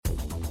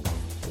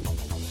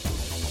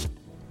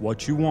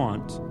what you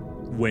want,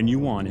 when you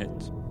want it,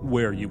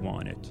 where you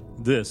want it.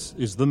 This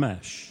is The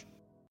Mesh.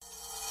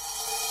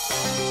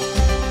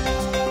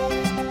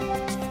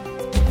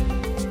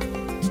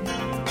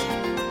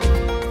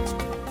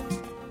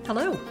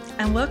 Hello,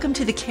 and welcome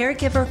to the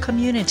Caregiver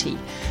Community.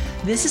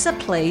 This is a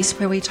place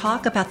where we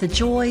talk about the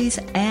joys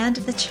and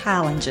the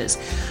challenges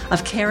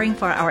of caring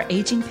for our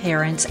aging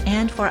parents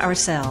and for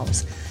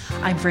ourselves.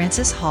 I'm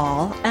Frances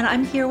Hall, and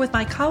I'm here with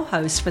my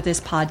co-host for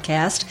this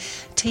podcast,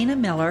 Tina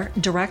Miller,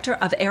 Director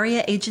of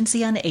Area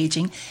Agency on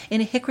Aging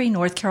in Hickory,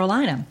 North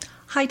Carolina.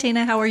 Hi,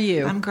 Tina. How are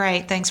you? I'm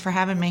great. Thanks for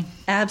having me.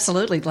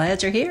 Absolutely.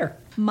 Glad you're here.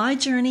 My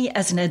journey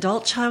as an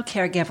adult child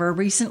caregiver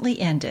recently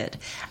ended,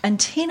 and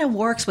Tina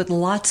works with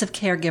lots of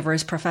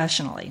caregivers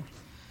professionally.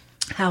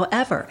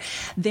 However,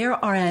 there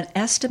are an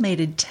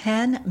estimated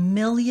 10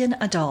 million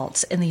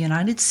adults in the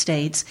United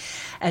States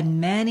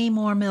and many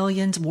more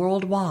millions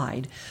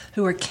worldwide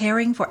who are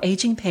caring for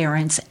aging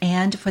parents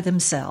and for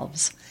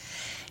themselves.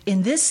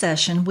 In this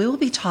session, we will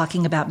be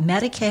talking about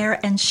Medicare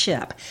and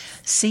CHIP,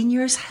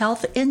 Seniors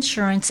Health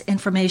Insurance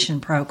Information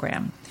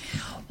Program.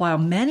 While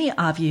many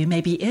of you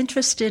may be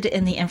interested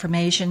in the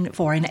information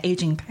for an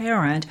aging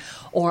parent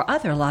or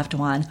other loved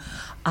one,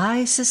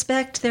 I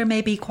suspect there may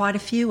be quite a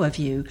few of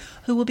you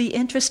who will be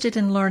interested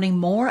in learning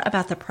more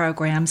about the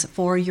programs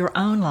for your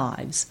own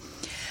lives.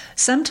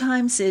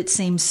 Sometimes it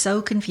seems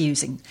so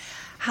confusing.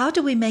 How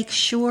do we make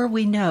sure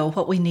we know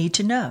what we need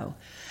to know?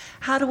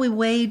 How do we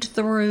wade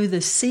through the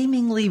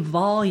seemingly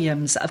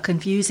volumes of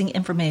confusing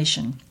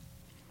information?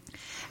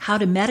 How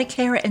do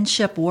Medicare and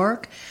CHIP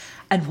work?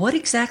 And what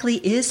exactly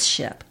is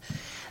CHIP?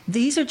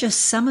 These are just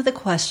some of the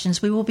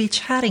questions we will be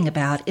chatting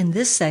about in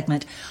this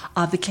segment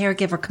of the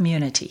Caregiver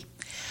Community.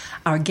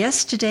 Our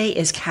guest today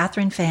is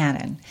Catherine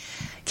Fannin.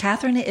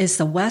 Catherine is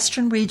the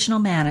Western Regional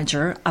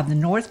Manager of the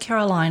North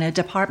Carolina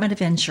Department of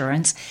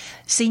Insurance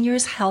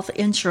Seniors Health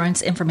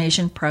Insurance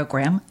Information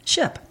Program,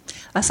 CHIP.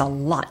 That's a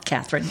lot,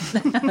 Catherine.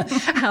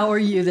 How are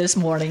you this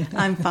morning?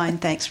 I'm fine.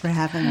 Thanks for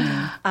having me.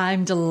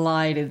 I'm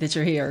delighted that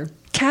you're here.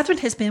 Catherine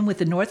has been with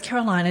the North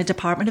Carolina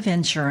Department of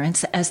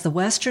Insurance as the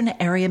Western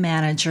Area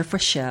Manager for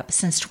CHIP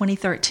since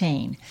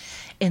 2013.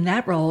 In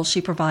that role,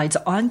 she provides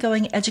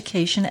ongoing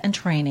education and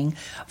training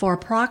for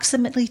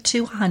approximately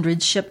 200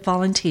 CHIP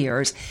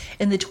volunteers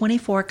in the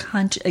 24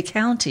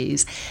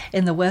 counties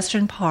in the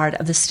western part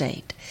of the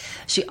state.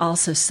 She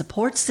also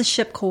supports the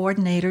CHIP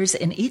coordinators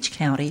in each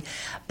county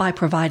by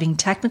providing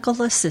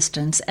technical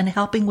assistance and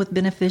helping with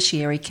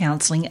beneficiary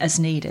counseling as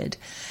needed.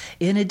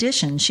 In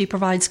addition, she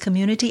provides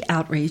community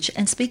outreach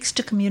and speaks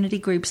to community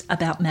groups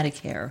about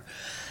Medicare.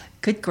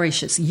 Good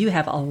gracious, you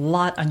have a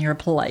lot on your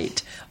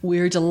plate.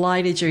 We're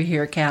delighted you're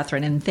here,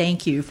 Catherine, and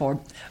thank you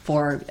for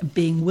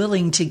being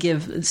willing to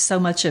give so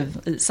much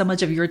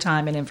of your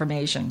time and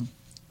information.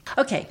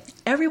 Okay,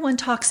 everyone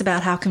talks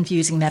about how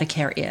confusing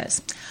Medicare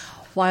is.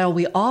 While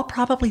we all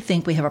probably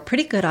think we have a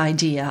pretty good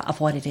idea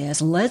of what it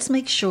is, let's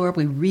make sure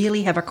we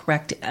really have a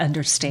correct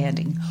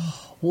understanding.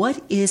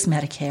 What is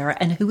Medicare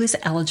and who is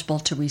eligible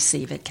to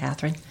receive it,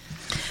 Catherine?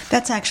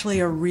 That's actually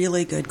a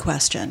really good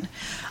question.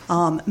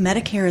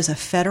 Medicare is a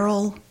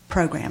federal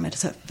program.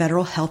 It's a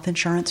federal health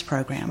insurance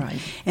program. Right.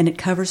 And it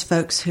covers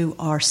folks who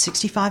are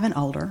 65 and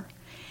older.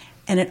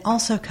 And it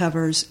also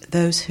covers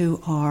those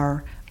who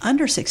are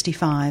under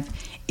 65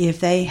 if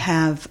they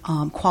have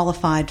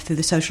qualified through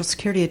the Social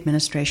Security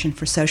Administration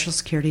for Social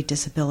Security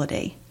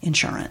Disability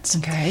Insurance.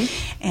 Okay.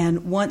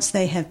 And once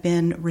they have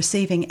been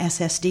receiving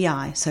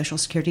SSDI, Social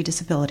Security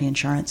Disability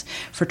Insurance,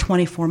 for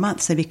 24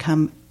 months, they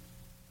become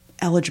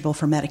eligible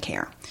for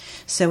Medicare.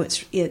 So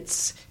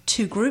it's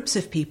two groups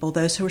of people,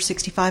 those who are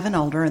 65 and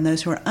older and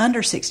those who are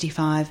under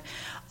 65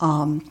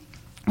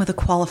 with a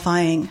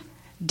qualifying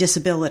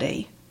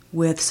disability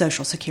with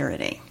Social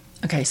Security.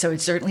 Okay, so it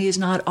certainly is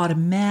not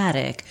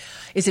automatic.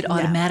 Is it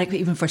automatic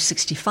even for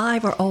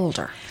 65 or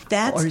older?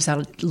 Or is that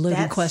a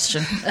loaded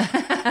question?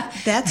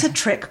 That's a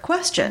trick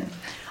question.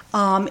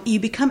 You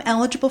become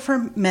eligible for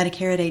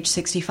Medicare at age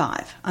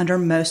 65 under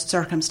most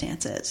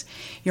circumstances.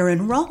 Your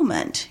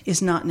enrollment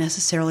is not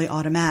necessarily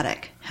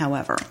automatic,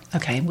 however.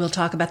 Okay, we'll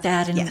talk about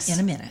that in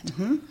a minute.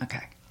 Mm-hmm.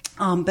 Okay.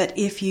 But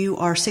if you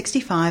are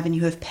 65 and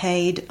you have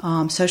paid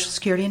Social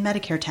Security and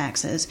Medicare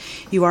taxes,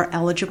 you are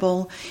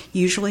eligible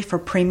usually for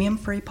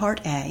premium-free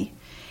Part A,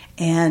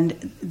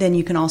 and then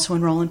you can also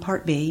enroll in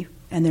Part B,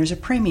 and there's a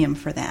premium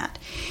for that.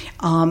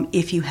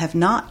 If you have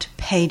not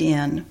paid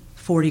in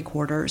 40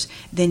 quarters,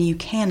 then you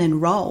can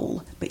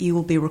enroll, but you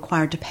will be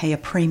required to pay a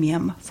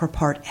premium for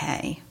Part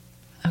A.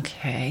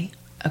 Okay.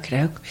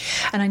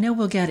 And I know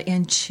we'll get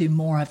into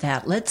more of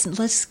that.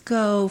 Let's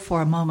go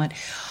for a moment.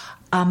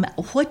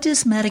 What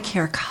does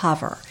Medicare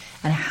cover,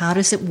 and how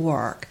does it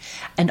work?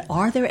 And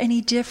are there any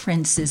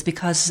differences,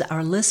 because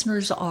our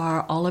listeners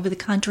are all over the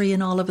country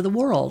and all over the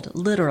world,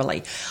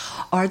 literally?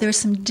 Are there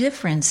some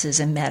differences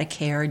in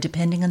Medicare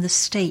depending on the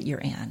state you're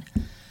in?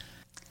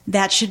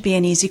 That should be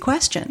an easy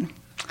question.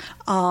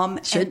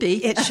 Should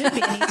be. It should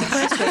be an easy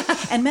question.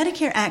 And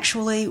Medicare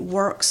actually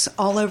works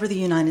all over the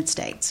United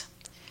States.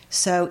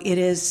 So it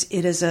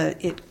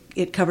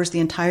it covers the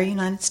entire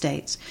United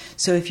States.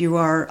 So if you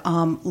are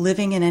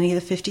living in any of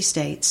the 50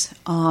 states,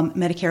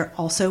 Medicare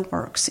also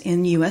works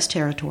in U.S.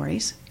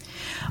 territories.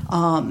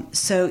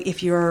 So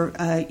if you're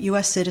a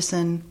U.S.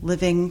 citizen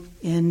living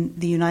in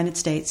the United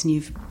States and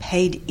you've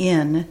paid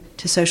in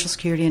to Social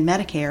Security and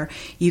Medicare,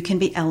 you can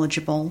be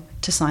eligible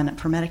to sign up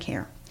for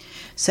Medicare.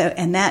 So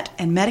and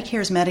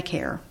Medicare is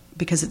Medicare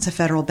because it's a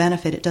federal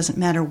benefit. It doesn't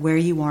matter where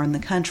you are in the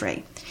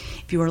country.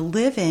 If you are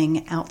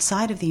living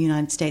outside of the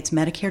United States,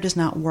 Medicare does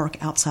not work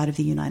outside of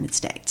the United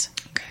States.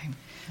 Okay.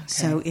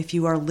 So if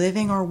you are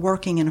living or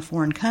working in a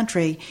foreign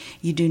country,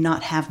 you do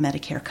not have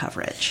Medicare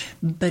coverage.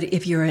 But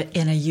if you're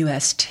in a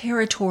U.S.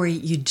 territory,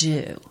 you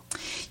do.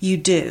 You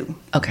do.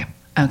 Okay.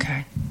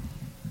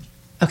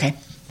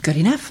 Good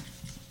enough.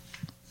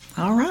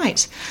 All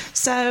right.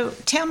 So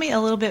tell me a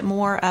little bit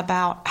more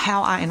about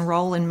how I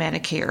enroll in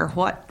Medicare.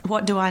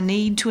 What do I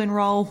need to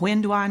enroll?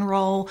 When do I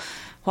enroll?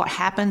 What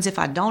happens if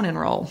I don't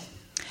enroll?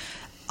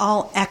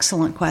 All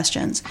excellent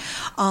questions.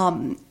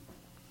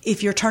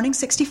 If you're turning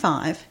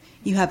 65,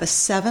 you have a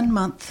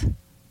 7-month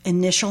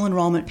initial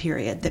enrollment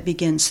period that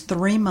begins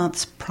 3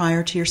 months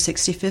prior to your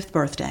 65th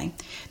birthday.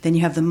 Then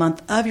you have the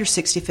month of your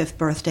 65th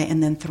birthday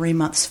and then 3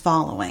 months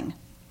following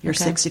your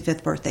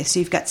 65th birthday. So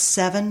you've got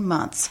 7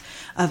 months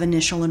of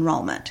initial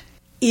enrollment.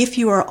 If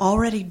you are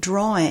already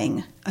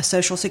drawing a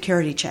Social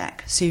Security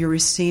check, so you're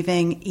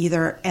receiving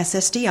either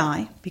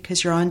SSDI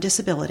because you're on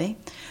disability,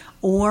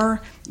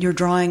 or you're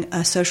drawing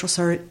a Social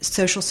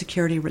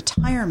Security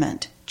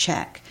retirement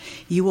check,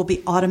 you will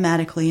be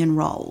automatically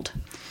enrolled.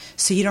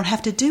 So you don't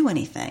have to do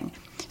anything.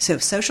 So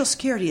if Social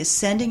Security is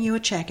sending you a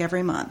check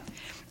every month,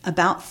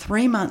 about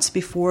 3 months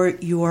before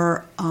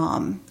your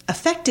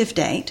effective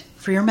date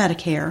for your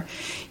Medicare,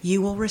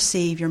 you will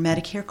receive your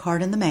Medicare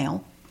card in the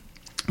mail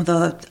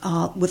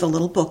with a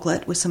little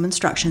booklet with some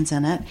instructions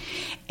in it,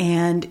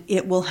 and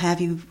it will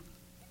have you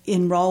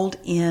enrolled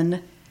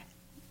in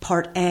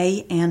Part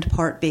A and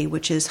Part B,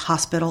 which is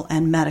hospital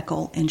and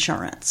medical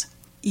insurance.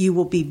 You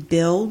will be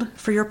billed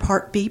for your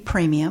Part B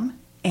premium,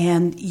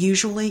 and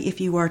usually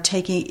if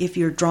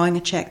you're drawing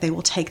a check, they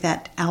will take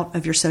that out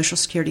of your Social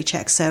Security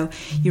check, so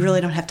you really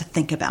don't have to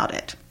think about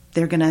it.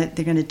 They're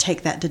gonna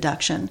take that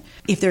deduction.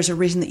 If there's a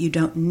reason that you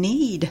don't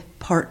need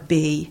Part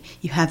B,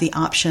 you have the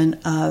option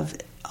of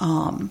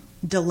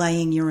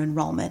delaying your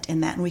enrollment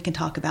in that, and we can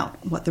talk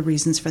about what the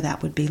reasons for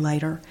that would be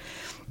later.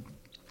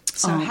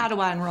 So how do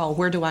I enroll?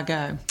 Where do I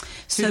go?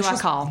 Who do I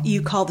call?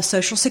 You call the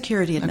Social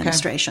Security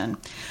Administration,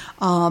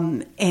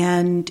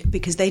 and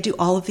because they do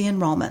all of the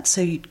enrollment,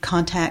 so you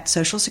contact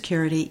Social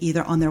Security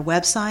either on their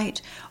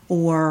website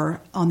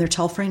or on their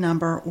toll-free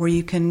number, or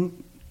you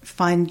can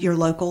find your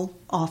local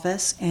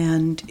office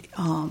and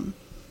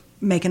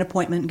make an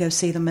appointment and go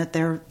see them at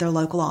their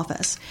local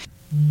office.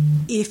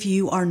 If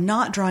you are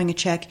not drawing a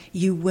check,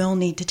 you will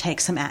need to take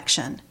some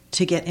action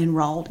to get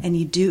enrolled, and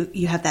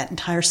you have that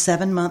entire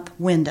 7-month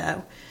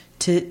window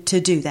to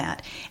do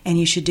that, and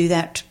you should do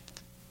that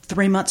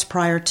 3 months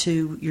prior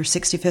to your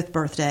 65th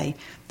birthday,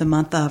 the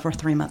month of, or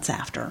 3 months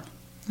after.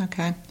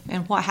 Okay.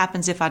 And what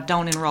happens if I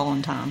don't enroll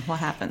on time? What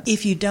happens?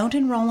 If you don't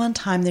enroll on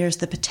time, there's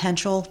the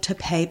potential to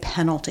pay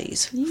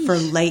penalties for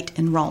late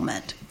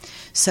enrollment.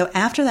 So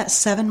after that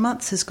 7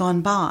 months has gone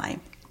by,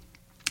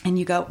 and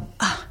you go,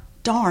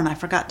 darn, I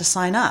forgot to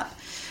sign up,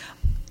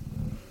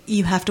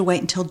 you have to wait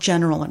until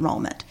general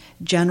enrollment.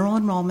 General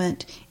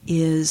enrollment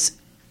is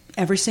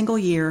every single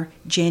year,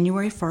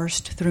 January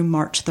 1st through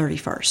March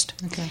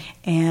 31st. Okay.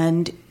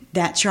 And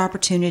that's your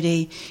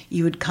opportunity.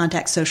 You would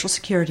contact Social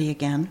Security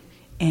again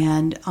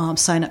and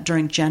sign up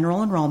during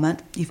general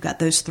enrollment. You've got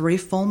those 3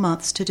 full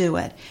months to do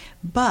it.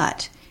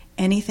 But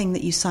anything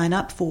that you sign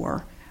up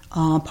for,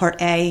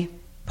 Part A,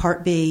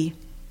 Part B,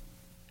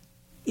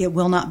 it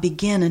will not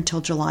begin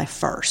until July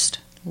 1st.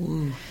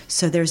 Ooh.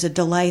 So there's a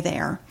delay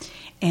there.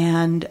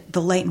 And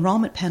the late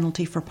enrollment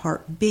penalty for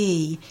Part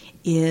B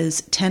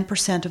is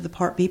 10% of the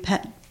Part B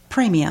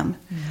premium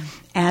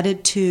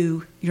added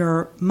to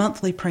your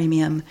monthly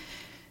premium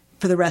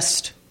for the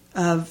rest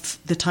of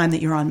the time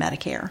that you're on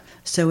Medicare.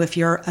 So if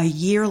you're a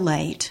year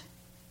late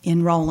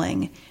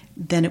enrolling,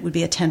 then it would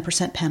be a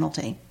 10%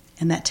 penalty.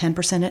 And that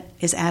 10%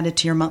 is added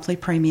to your monthly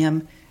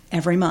premium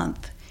every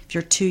month. If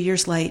you're 2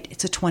 years late,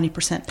 it's a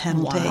 20%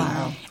 penalty.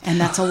 Wow. And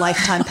that's a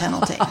lifetime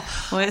penalty.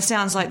 Well, it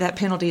sounds like that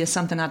penalty is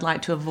something I'd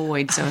like to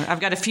avoid. So I've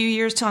got a few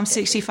years till I'm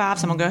 65,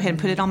 so I'm going to go ahead and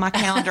put it on my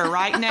calendar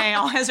right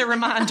now as a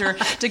reminder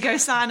to go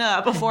sign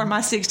up before my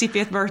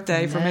 65th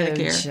birthday for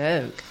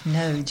Medicare.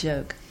 No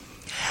joke.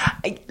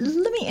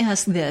 Let me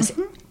ask this.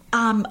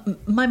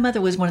 My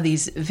mother was one of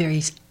these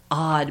very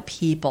odd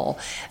people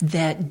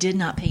that did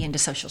not pay into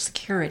Social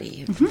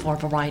Security for a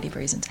variety of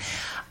reasons.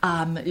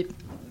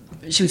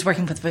 She was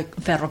working for the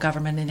federal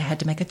government and had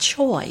to make a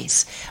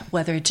choice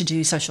whether to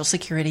do Social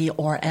Security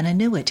or an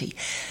annuity.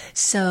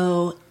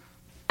 So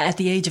at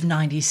the age of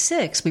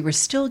 96, we were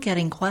still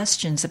getting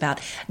questions about,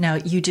 now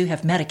you do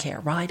have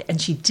Medicare, right? And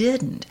she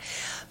didn't.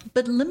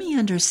 But let me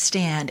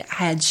understand,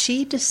 had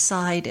she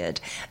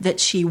decided that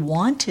she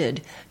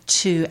wanted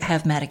to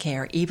have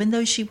Medicare, even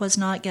though she was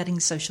not getting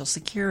Social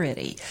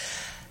Security,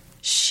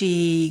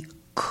 she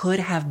could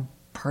have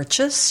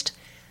purchased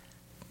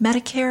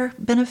Medicare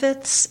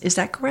benefits. Is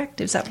that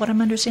correct? Is that what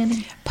I'm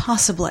understanding?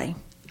 Possibly.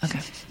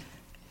 Okay.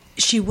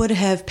 She would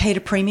have paid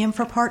a premium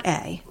for Part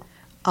A,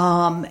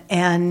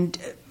 and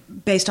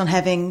based on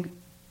having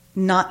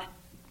not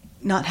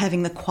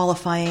having the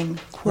qualifying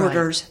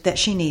quarters that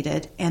she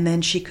needed, and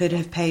then she could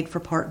have paid for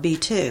Part B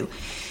too.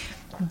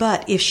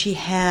 But if she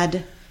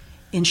had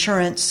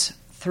insurance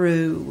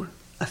through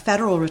a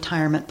federal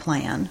retirement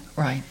plan,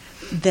 Right.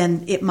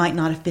 then it might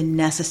not have been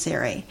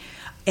necessary.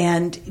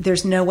 And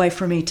there's no way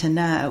for me to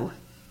know,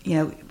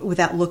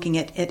 without looking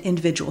at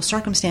individual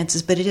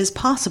circumstances, but it is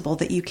possible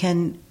that you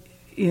can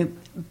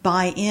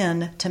buy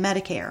in to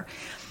Medicare.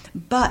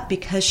 But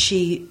because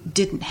she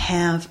didn't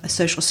have a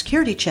Social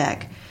Security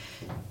check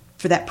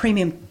for that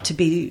premium to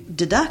be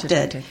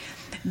deducted,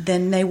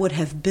 then they would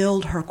have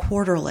billed her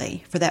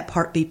quarterly for that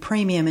Part B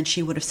premium, and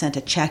she would have sent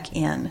a check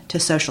in to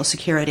Social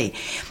Security.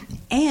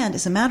 And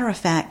as a matter of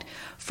fact,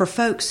 for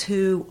folks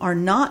who are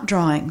not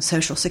drawing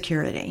Social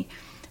Security,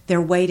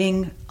 they're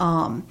waiting,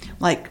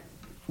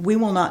 we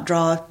will not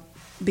draw,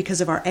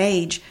 because of our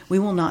age, we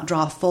will not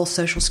draw a full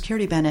Social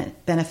Security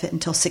benefit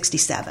until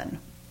 67,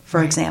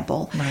 for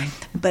example. Right.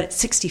 But at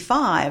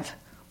 65,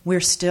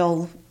 we're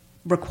still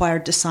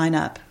required to sign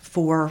up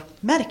for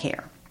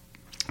Medicare.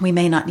 We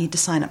may not need to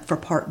sign up for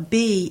Part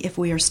B if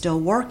we are still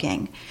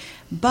working.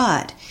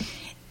 But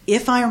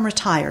if I am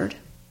retired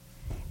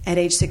at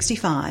age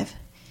 65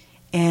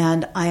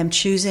 and I am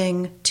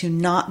choosing to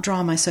not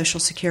draw my Social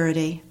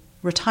Security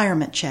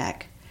retirement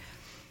check,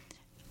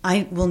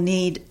 I will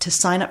need to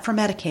sign up for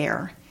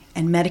Medicare,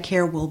 and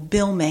Medicare will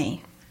bill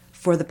me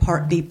for the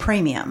Part B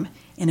premium.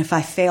 And if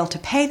I fail to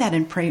pay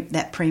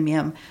that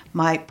premium,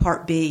 my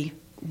Part B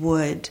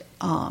would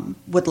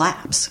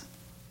lapse.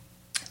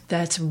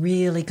 That's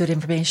really good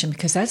information,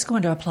 because that's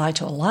going to apply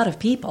to a lot of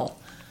people.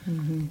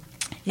 Mm-hmm.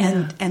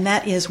 Yeah. And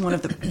that is one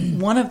of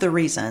the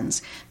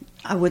reasons.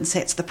 I wouldn't say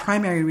it's the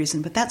primary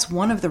reason, but that's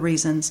one of the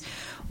reasons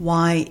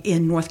why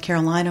in North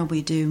Carolina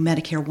we do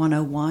Medicare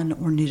 101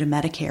 or New to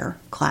Medicare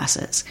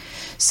classes,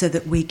 so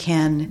that we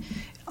can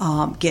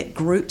get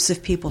groups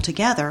of people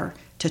together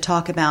to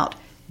talk about,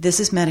 this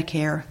is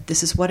Medicare,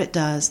 this is what it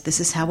does, this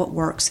is how it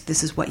works,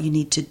 this is what you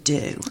need to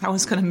do. I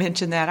was going to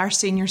mention that. Our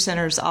senior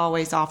centers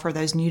always offer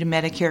those New to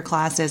Medicare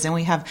classes, and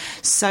we have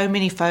so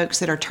many folks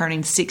that are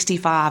turning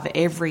 65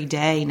 every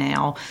day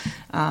now.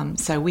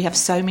 So we have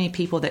so many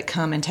people that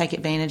come and take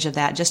advantage of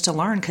that just to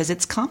learn, because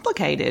it's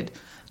complicated.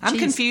 I'm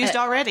confused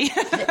already.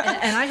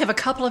 And I have a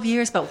couple of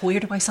years, but where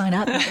do I sign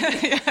up?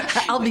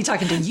 I'll be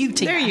talking to you,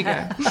 Tina. There you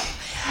go.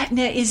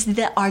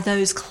 Now, are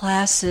those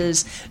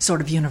classes sort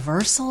of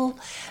universal?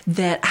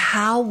 That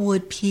how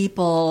would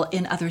people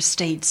in other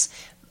states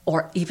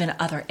or even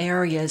other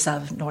areas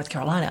of North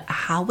Carolina,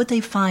 how would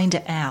they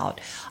find out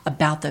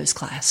about those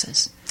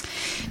classes?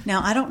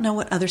 Now, I don't know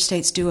what other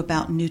states do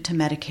about New to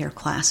Medicare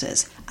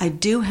classes. I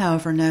do,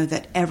 however, know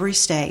that every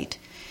state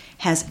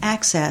has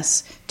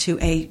access to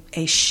a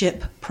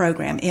SHIP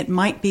program. It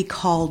might be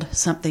called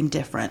something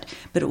different,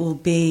 but it will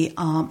be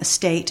a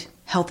state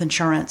health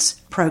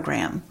insurance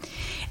program.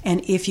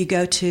 And if you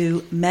go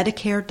to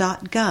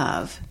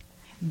Medicare.gov,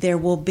 there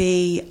will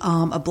be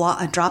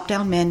a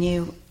drop-down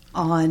menu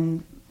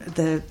on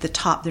the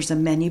top. There's a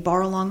menu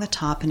bar along the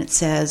top, and it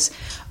says,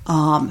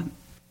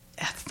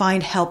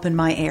 find help in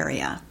my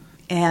area.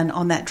 And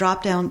on that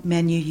drop-down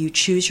menu, you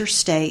choose your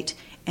state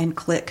and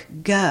click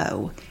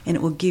Go, and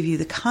it will give you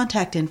the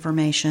contact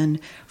information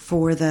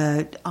for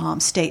the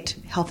state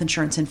health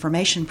insurance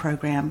information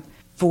program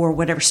for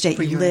whatever state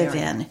you live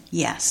in.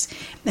 Yes.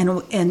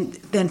 And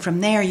then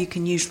from there, you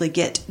can usually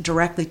get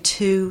directly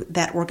to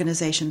that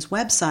organization's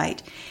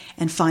website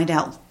and find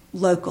out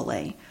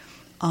locally.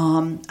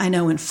 I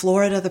know in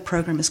Florida, the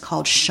program is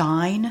called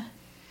SHINE.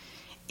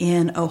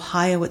 In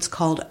Ohio, it's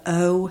called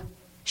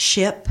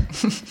OSHIP.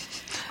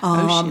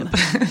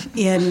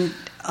 In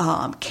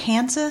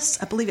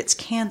Kansas, I believe it's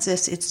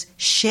Kansas, it's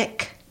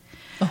SHIC.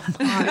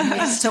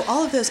 So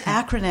all of those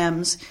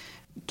acronyms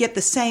get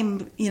the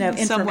same,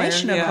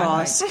 information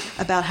across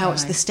about how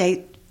it's the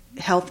state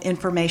health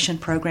information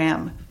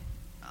program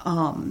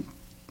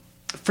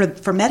for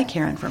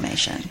Medicare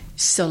information.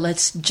 So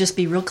let's just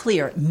be real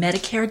clear.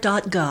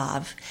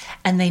 Medicare.gov,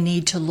 and they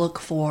need to look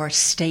for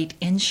state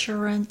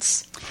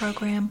insurance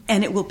program?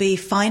 And it will be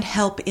Find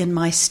Help in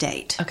My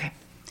State. Okay.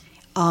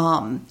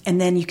 And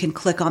then you can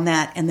click on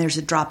that, and there's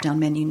a drop-down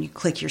menu, and you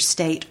click your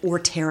state or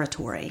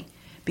territory,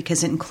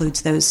 because it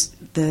includes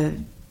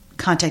the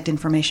contact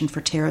information for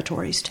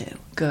territories too.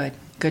 Good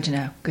to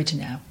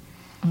know.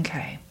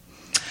 Okay.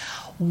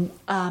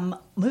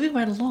 Moving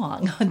right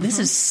along, this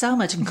is so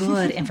much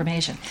good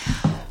information.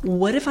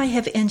 What if I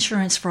have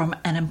insurance from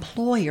an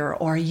employer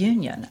or a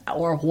union?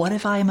 Or what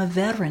if I am a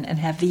veteran and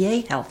have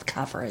VA health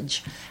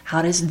coverage?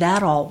 How does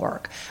that all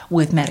work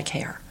with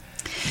Medicare?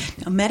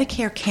 Now,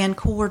 Medicare can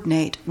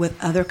coordinate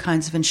with other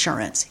kinds of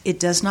insurance. It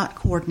does not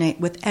coordinate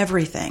with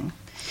everything.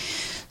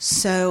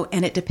 So,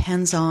 and it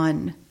depends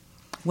on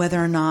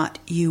whether or not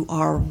you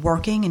are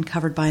working and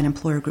covered by an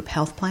employer group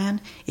health plan.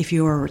 If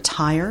you are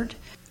retired,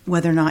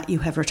 whether or not you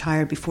have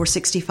retired before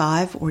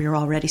 65 or you're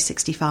already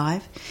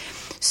 65.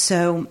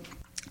 So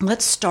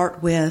let's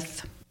start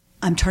with,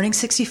 I'm turning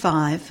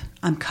 65,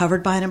 I'm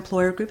covered by an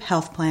employer group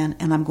health plan,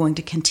 and I'm going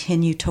to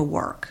continue to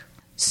work.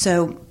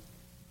 So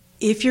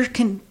if you're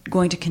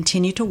going to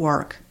continue to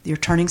work, you're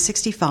turning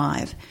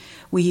 65,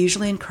 we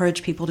usually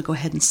encourage people to go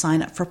ahead and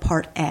sign up for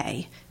Part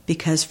A,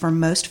 because for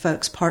most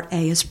folks, Part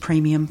A is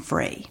premium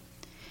free.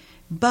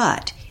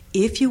 But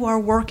if you are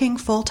working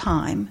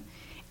full-time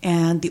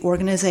and the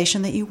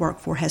organization that you work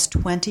for has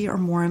 20 or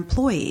more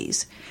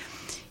employees,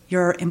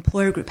 your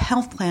employer group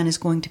health plan is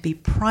going to be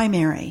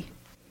primary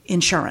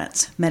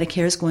insurance.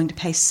 Medicare is going to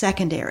pay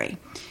secondary.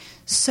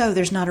 So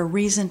there's not a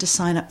reason to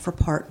sign up for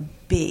Part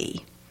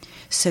B.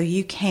 So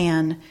you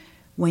can,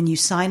 when you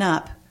sign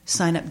up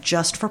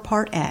just for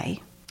Part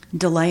A,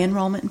 delay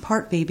enrollment in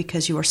Part B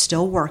because you are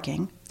still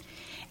working,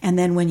 and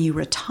then when you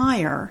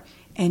retire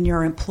and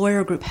your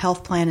employer group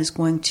health plan is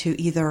going to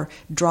either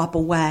drop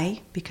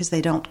away because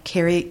they don't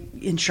carry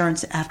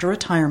insurance after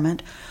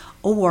retirement,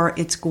 or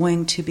it's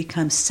going to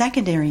become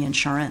secondary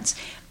insurance,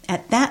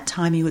 at that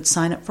time you would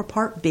sign up for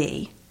Part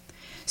B.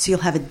 So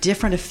you'll have a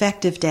different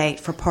effective date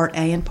for Part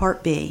A and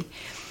Part B.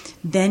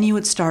 Then you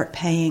would start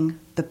paying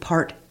the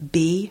Part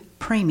B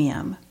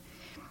premium,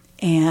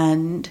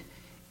 and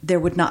there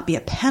would not be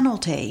a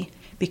penalty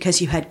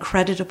because you had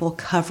creditable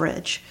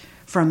coverage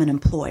from an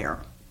employer.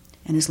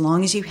 And as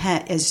long as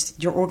as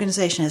your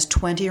organization has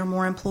 20 or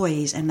more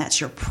employees and that's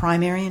your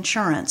primary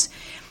insurance,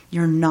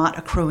 you're not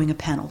accruing a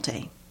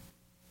penalty.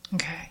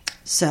 Okay.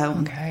 So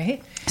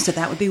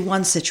that would be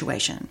one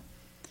situation.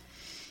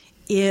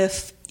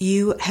 If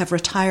you have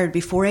retired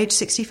before age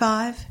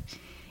 65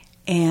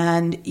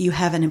 and you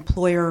have an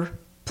employer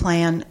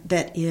plan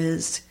that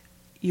is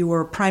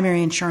your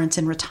primary insurance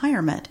in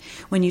retirement,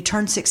 when you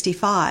turn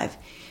 65,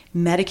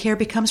 Medicare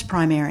becomes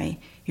primary,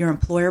 your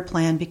employer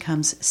plan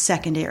becomes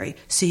secondary,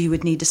 so you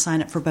would need to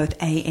sign up for both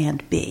A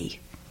and B.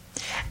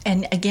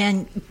 And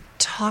again,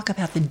 talk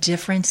about the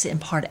difference in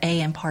Part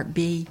A and Part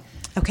B.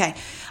 Okay.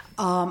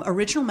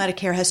 Original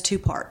Medicare has two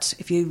parts.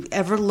 If you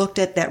ever looked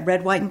at that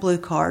red, white, and blue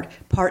card,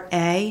 Part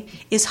A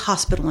is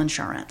hospital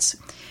insurance.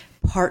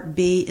 Part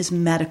B is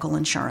medical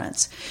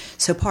insurance.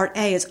 So Part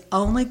A is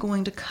only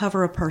going to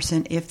cover a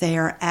person if they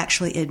are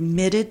actually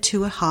admitted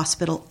to a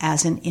hospital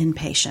as an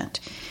inpatient.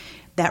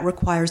 That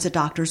requires a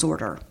doctor's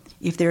order.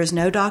 If there is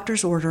no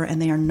doctor's order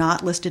and they are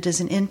not listed as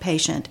an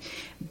inpatient,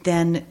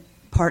 then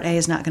Part A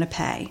is not going to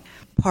pay.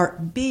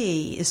 Part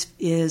B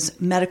is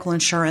medical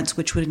insurance,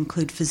 which would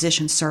include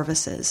physician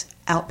services,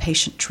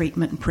 outpatient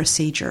treatment and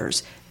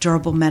procedures,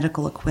 durable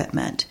medical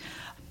equipment,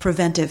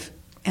 preventive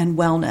and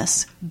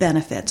wellness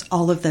benefits,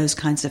 all of those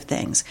kinds of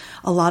things.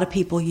 A lot of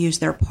people use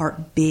their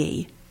Part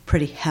B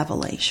pretty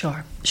heavily.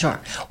 Sure.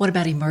 What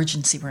about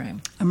emergency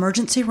room?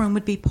 Emergency room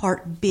would be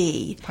Part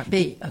B. Part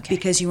B, okay.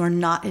 Because you are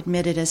not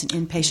admitted as an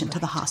inpatient to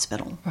the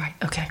hospital. Right,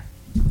 okay.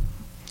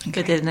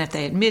 But then if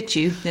they admit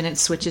you, then it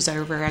switches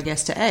over, I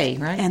guess, to A,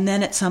 right? And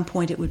then at some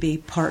point it would be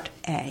Part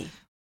A.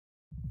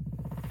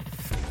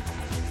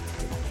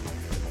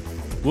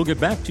 We'll get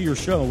back to your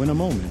show in a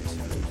moment.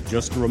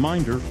 Just a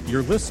reminder,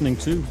 you're listening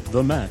to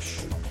The Mesh,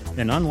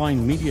 an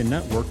online media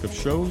network of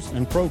shows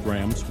and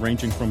programs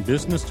ranging from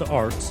business to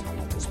arts,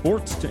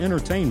 sports to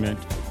entertainment,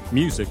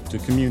 music to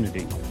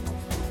community.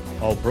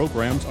 All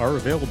programs are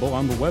available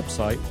on the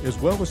website as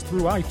well as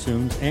through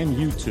iTunes and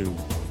YouTube.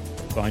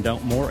 Find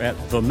out more at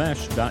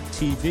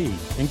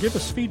themesh.tv and give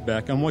us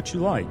feedback on what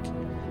you like.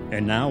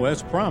 And now,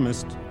 as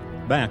promised,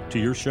 back to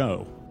your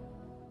show.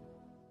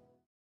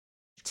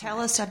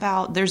 Tell us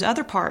about, there's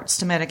other parts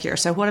to Medicare.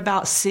 So what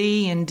about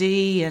C and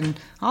D and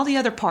all the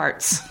other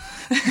parts?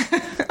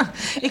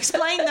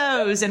 Explain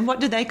those, and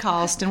what do they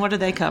cost and what do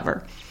they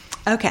cover?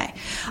 Okay.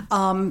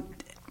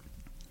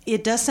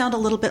 It does sound a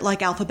little bit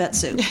like alphabet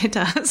soup. It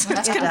does.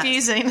 It's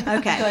confusing.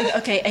 Okay.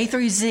 Okay, A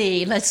through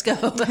Z, let's go.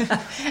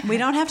 We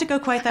don't have to go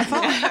quite that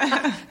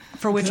far,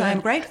 for which I am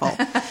grateful.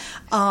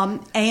 A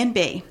and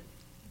B.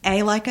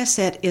 A, like I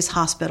said, is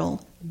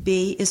hospital.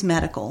 B is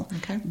medical.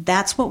 Okay.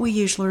 That's what we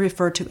usually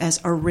refer to as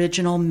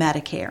original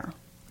Medicare.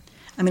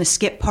 I'm going to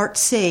skip Part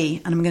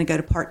C, and I'm going to go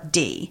to Part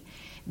D.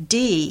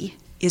 D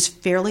is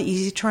fairly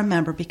easy to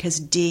remember because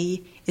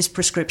D is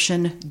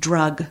prescription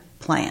drug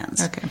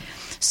plans. Okay.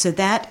 So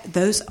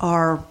those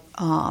are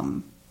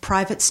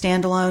private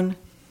standalone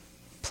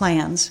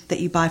plans that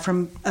you buy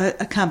from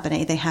a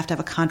company. They have to have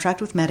a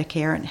contract with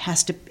Medicare,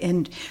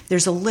 and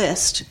there's a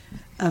list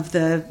of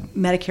the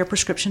Medicare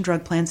prescription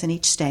drug plans in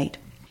each state.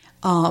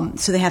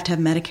 So they have to have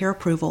Medicare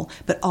approval,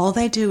 but all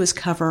they do is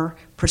cover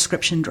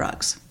prescription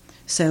drugs.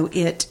 So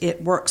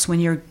it works when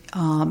you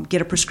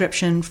get a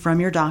prescription from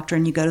your doctor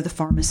and you go to the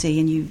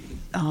pharmacy and you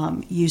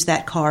use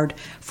that card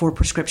for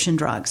prescription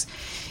drugs.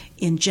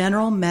 In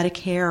general,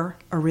 Medicare,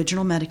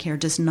 original Medicare,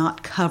 does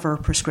not cover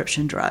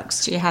prescription drugs.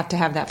 So you have to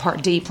have that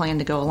Part D plan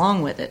to go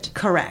along with it.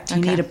 Correct.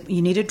 Okay.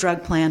 You need a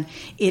drug plan.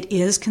 It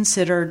is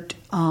considered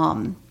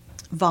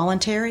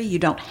voluntary. You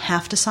don't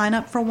have to sign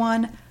up for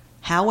one.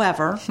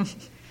 However,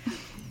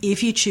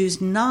 if you choose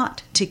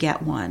not to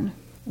get one,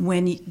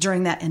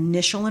 During that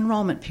initial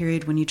enrollment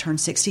period, when you turn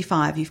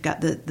 65, you've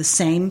got the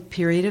same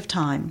period of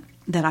time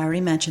that I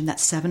already mentioned, that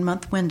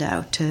 7-month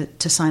window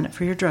to sign up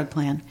for your drug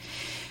plan.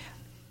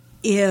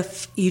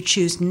 If you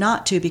choose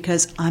not to,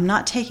 because I'm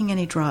not taking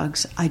any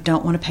drugs, I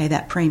don't want to pay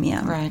that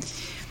premium.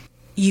 Right.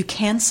 You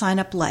can sign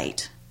up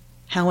late.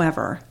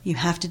 However, you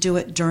have to do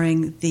it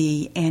during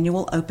the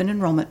annual open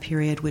enrollment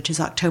period, which is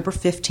October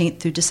 15th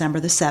through December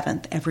the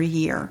 7th every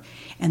year.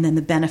 And then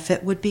the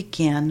benefit would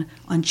begin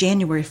on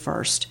January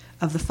 1st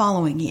of the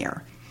following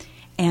year.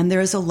 And there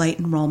is a late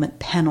enrollment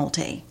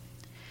penalty.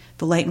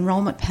 The late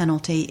enrollment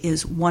penalty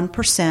is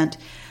 1%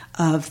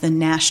 of the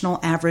national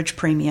average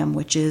premium,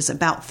 which is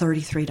about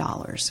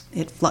 $33.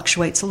 It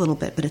fluctuates a little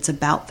bit, but it's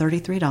about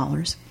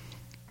 $33.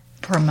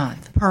 Per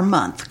month. Per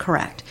month,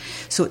 correct.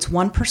 So it's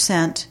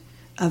 1%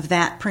 of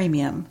that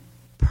premium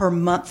per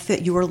month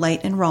that you are late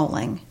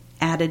enrolling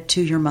added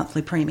to your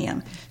monthly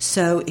premium.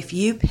 So if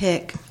you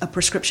pick a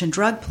prescription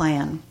drug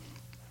plan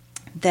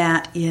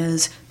that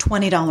is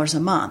 $20 a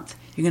month,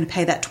 you're going to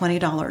pay that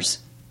 $20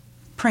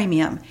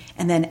 premium,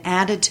 and then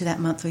added to that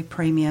monthly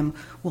premium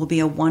will be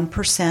a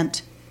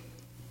 1%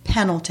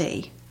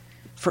 penalty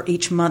for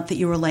each month that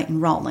you were late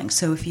enrolling.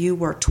 So if you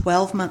were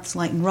 12 months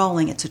late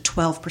enrolling, it's a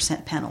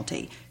 12%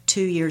 penalty.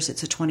 2 years,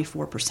 it's a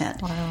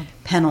 24%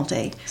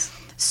 penalty.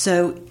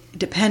 So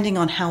depending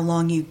on how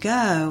long you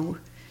go,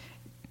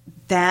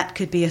 that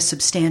could be a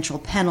substantial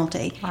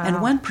penalty. Wow. And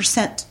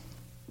 1%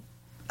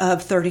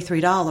 of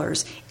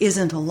 $33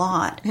 isn't a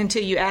lot.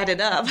 Until you add it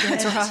up.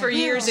 That's right. For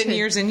years and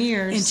years and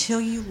years. Until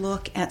you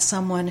look at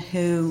someone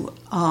who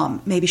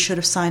maybe should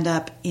have signed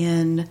up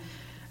in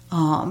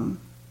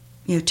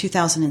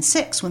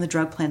 2006 when the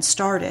drug plan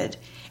started,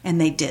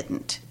 and they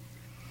didn't.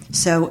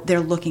 So they're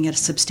looking at a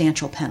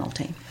substantial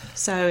penalty.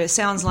 So it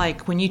sounds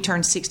like when you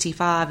turn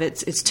 65,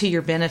 it's to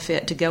your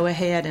benefit to go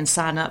ahead and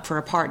sign up for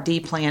a Part D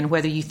plan,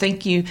 whether you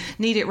think you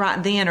need it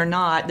right then or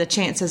not. The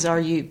chances are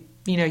you're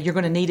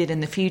going to need it in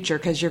the future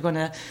because you're going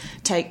to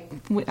take.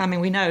 I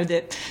mean, we know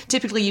that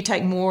typically you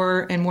take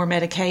more and more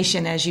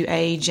medication as you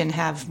age and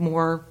have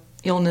more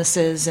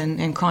illnesses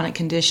and chronic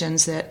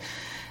conditions that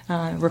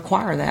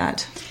require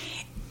that.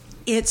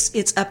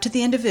 It's up to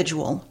the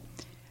individual.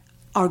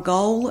 Our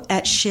goal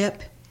at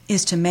SHIP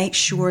is to make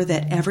sure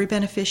that every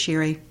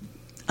beneficiary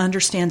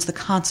understands the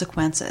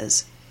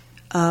consequences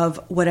of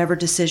whatever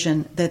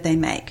decision that they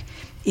make.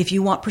 If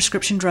you want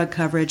prescription drug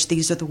coverage,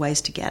 these are the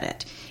ways to get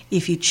it.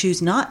 If you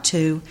choose not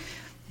to,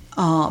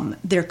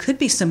 there could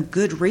be some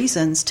good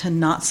reasons to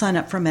not sign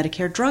up for a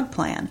Medicare drug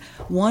plan.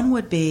 One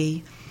would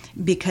be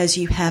because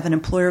you have an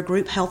employer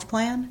group health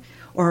plan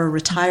or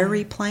a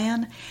retiree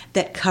plan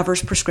that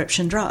covers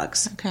prescription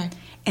drugs. Okay.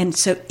 And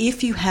so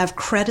if you have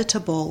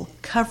creditable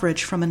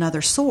coverage from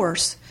another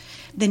source,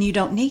 then you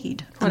don't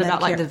need a What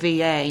about Medicare. like the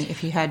VA,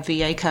 if you had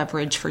VA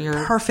coverage for your...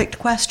 Perfect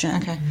question.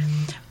 Okay.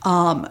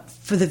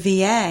 For the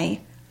VA,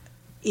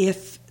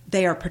 if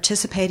they are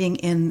participating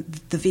in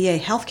the VA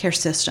healthcare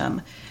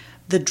system,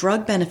 the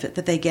drug benefit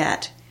that they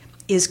get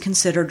is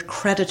considered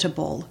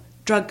creditable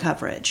drug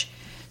coverage.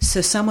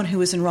 So someone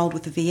who is enrolled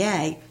with the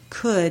VA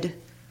could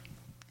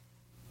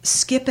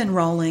skip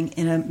enrolling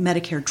in a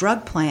Medicare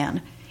drug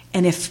plan,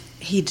 and if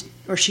he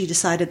or she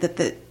decided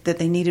that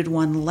they needed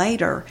one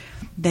later,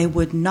 they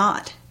would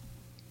not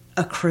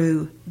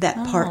accrue that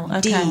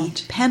Part D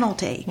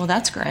penalty. Well,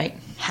 that's great.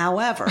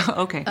 However,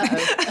 Okay.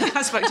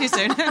 I spoke too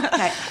soon.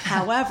 okay.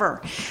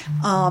 However,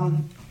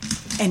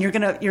 and you're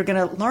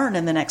gonna learn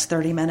in the next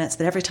 30 minutes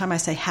that every time I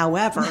say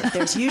however,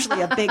 there's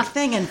usually a big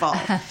thing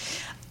involved.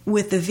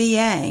 With the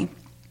VA,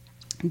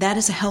 that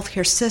is a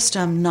healthcare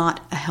system,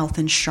 not a health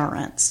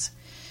insurance.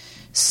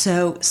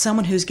 So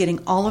someone who's getting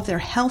all of their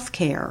health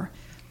care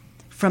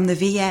from the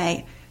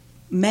VA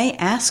may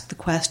ask the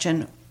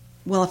question,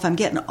 well, if I'm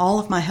getting all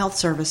of my health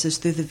services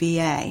through the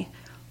VA,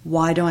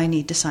 why do I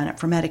need to sign up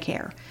for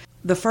Medicare?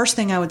 The first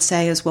thing I would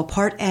say is, well,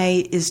 Part A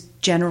is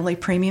generally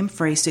premium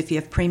free, so if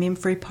you have premium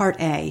free Part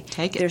A,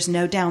 take it. There's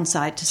no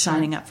downside to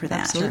signing up for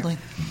that. Absolutely.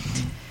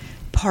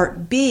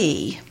 Part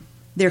B,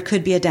 there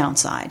could be a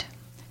downside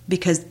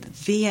because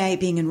VA,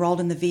 being enrolled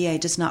in the VA,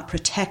 does not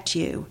protect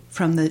you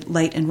from the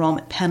late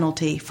enrollment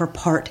penalty for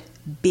Part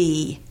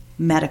B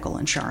medical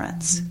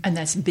insurance. And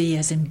that's B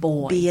as in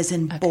boy. B as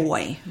in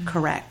boy,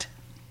 correct.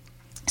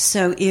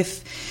 So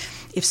if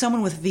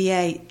someone with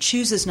VA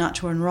chooses not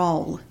to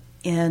enroll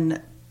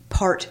in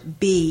Part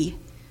B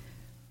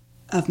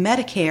of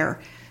Medicare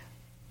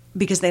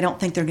because they don't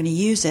think they're going to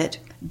use it,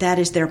 that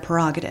is their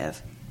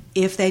prerogative.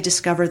 If they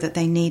discover that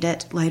they need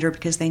it later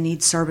because they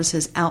need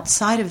services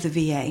outside of the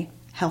VA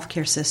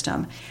healthcare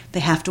system, they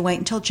have to wait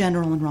until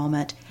general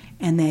enrollment,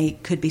 and they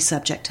could be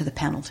subject to the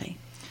penalty.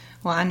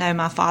 Well, I know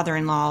my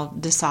father-in-law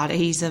decided,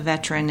 he's a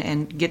veteran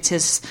and gets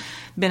his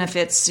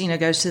benefits,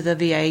 goes to the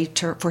VA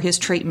for his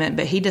treatment,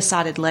 but he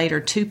decided later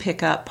to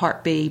pick up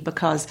Part B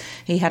because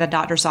he had a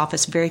doctor's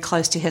office very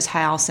close to his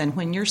house. And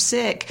when you're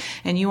sick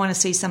and you want to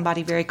see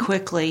somebody very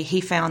quickly,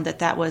 he found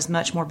that was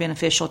much more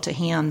beneficial to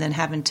him than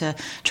having to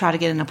try to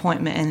get an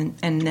appointment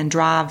and then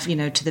drive,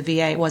 to the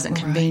VA. It wasn't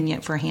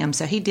convenient for him.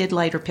 So he did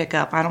later pick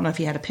up. I don't know if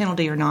he had a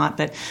penalty or not,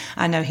 but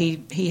I know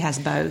he has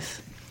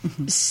both.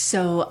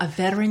 So a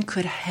veteran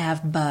could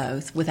have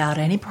both without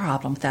any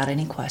problem, without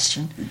any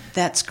question.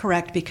 That's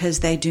correct,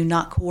 because they do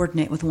not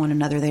coordinate with one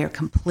another. They are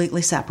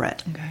completely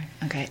separate.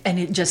 Okay. And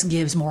it just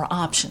gives more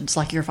options,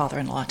 like your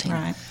father-in-law, Tina.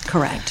 Right.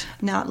 Correct.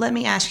 Now, let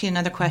me ask you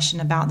another question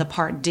about the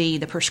Part D,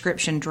 the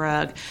prescription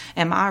drug.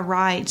 Am I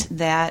right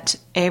that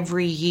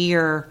every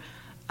year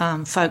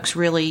folks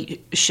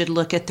really should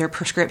look at their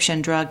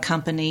prescription drug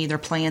company, their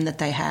plan that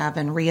they have,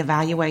 and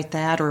reevaluate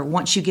that? Or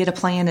once you get a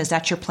plan, is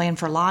that your plan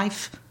for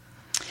life?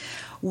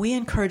 We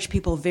encourage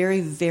people very,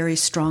 very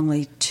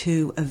strongly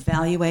to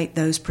evaluate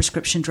those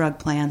prescription drug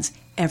plans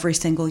every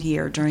single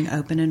year during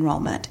open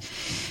enrollment,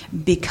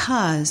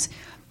 because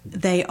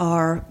they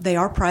are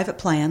private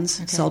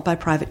plans sold by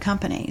private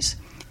companies,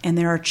 and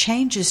there are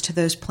changes to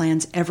those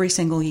plans every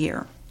single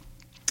year.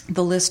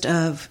 The list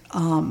of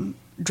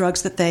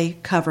drugs that they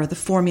cover, the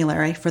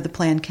formulary for the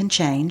plan, can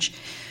change.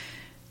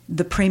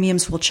 The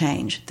premiums will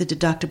change. The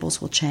deductibles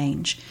will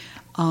change.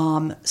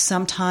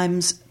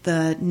 Sometimes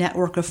the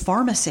network of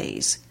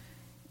pharmacies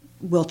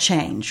will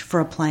change for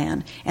a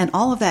plan, and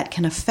all of that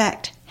can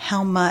affect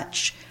how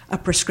much a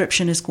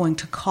prescription is going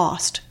to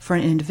cost for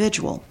an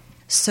individual.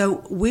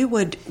 So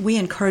we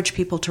encourage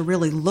people to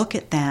really look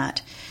at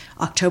that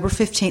October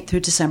 15th through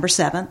December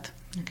 7th.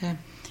 Okay.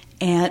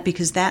 And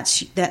because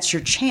that's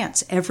your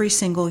chance every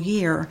single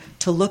year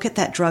to look at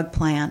that drug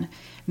plan,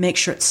 make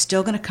sure it's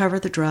still going to cover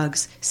the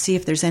drugs, see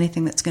if there's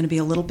anything that's going to be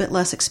a little bit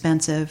less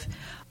expensive.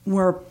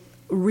 We're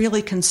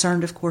really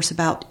concerned, of course,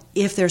 about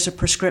if there's a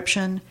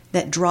prescription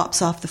that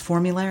drops off the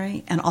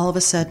formulary and all of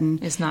a sudden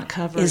is not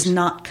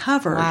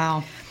covered.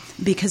 Wow.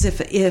 Because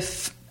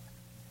if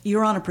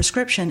you're on a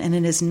prescription and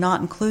it is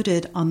not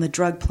included on the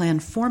drug plan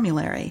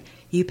formulary,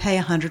 you pay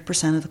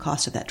 100% of the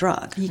cost of that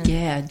drug.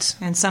 Egads.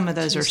 And some of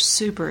those are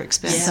super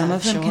expensive. Some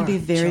of them can be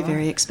very,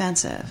 very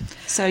expensive.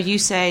 So you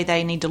say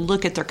they need to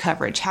look at their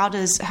coverage. How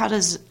does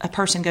a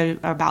person go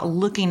about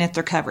looking at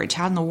their coverage?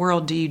 How in the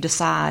world do you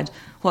decide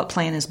what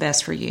plan is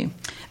best for you?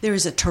 There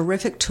is a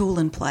terrific tool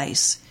in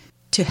place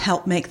to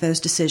help make those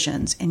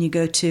decisions. And you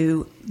go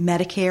to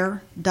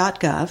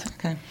Medicare.gov.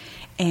 Okay.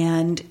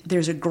 And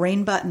there's a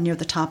green button near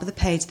the top of the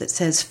page that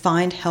says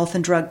Find Health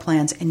and Drug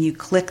Plans, and you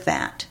click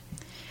that.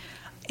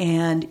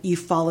 And you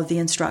follow the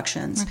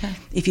instructions. Okay.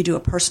 If you do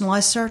a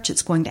personalized search,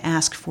 it's going to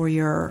ask for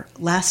your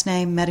last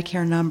name,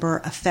 Medicare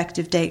number,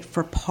 effective date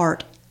for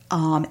Part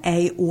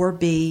A or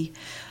B,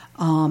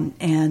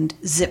 and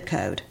zip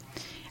code,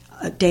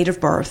 date of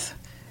birth.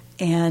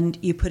 And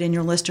you put in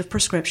your list of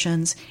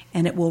prescriptions,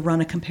 and it will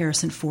run a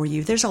comparison for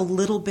you. There's a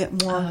little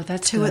bit more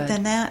to it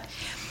than that.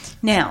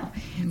 Now,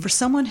 for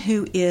someone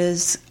who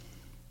is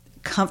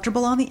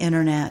comfortable on the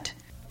internet,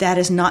 that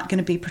is not going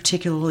to be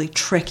particularly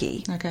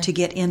tricky to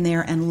get in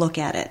there and look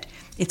at it.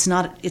 It's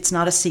not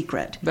a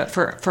secret. But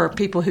for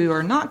people who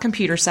are not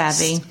computer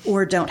savvy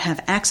or don't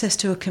have access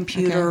to a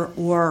computer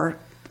or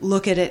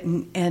look at it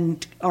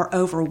and are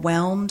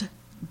overwhelmed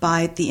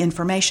by the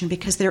information,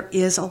 because there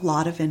is a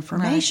lot of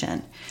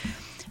information. Right.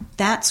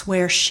 That's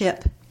where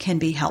SHIP can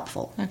be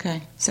helpful.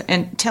 Okay. So,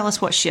 and tell us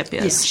what SHIP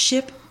is. Yes,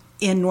 SHIP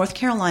in North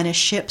Carolina,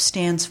 SHIP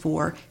stands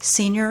for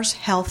Seniors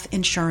Health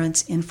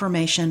Insurance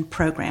Information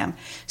Program.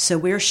 So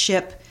we're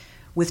SHIP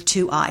with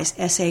two I's,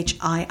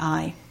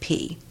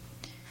 SHIIP.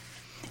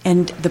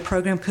 And the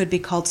program could be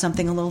called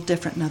something a little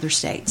different in other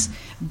states.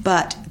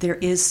 But there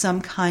is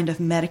some kind of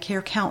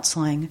Medicare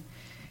counseling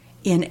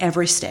in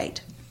every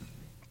state.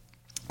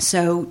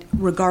 So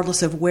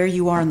regardless of where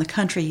you are in the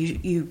country,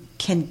 you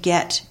can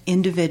get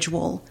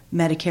individual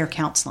Medicare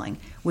counseling,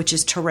 which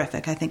is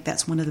terrific. I think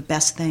that's one of the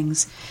best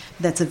things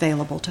that's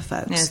available to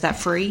folks. And is that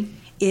free?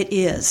 It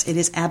is. It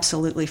is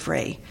absolutely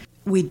free.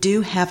 We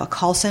do have a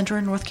call center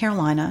in North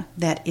Carolina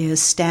that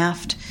is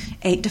staffed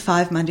 8 to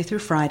 5 Monday through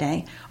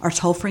Friday. Our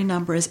toll-free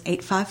number is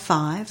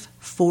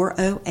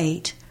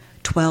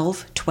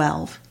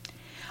 855-408-1212.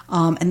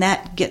 And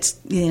that gets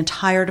the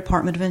entire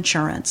Department of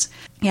Insurance.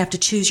 You have to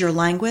choose your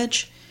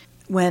language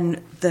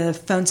when the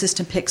phone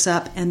system picks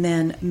up, and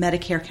then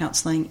Medicare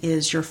counseling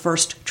is your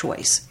first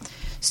choice.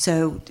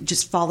 So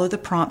just follow the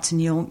prompts and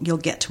you'll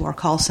get to our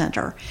call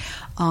center.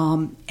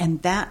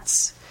 And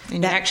that's...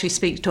 And you actually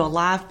speak to a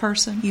live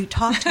person? You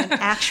talk to an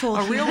actual...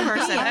 a real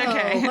person,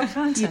 okay.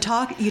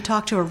 You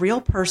talk to a real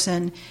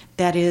person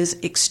that is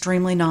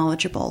extremely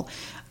knowledgeable.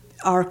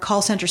 Our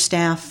call center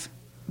staff,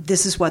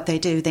 this is what they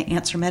do. They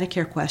answer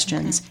Medicare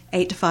questions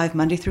 8 to 5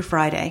 Monday through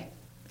Friday,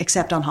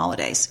 except on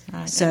holidays.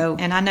 Right. So,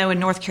 and I know in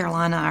North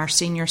Carolina, our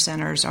senior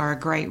centers are a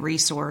great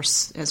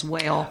resource as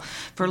well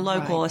for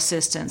local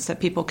assistance, that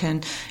people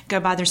can go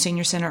by their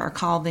senior center or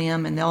call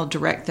them, and they'll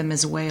direct them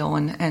as well.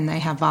 And they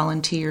have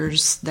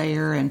volunteers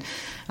there, and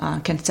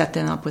can set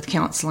them up with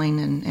counseling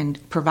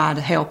and provide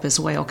help as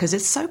well, because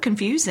it's so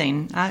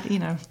confusing.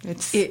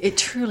 It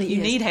truly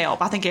you is. need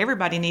help. I think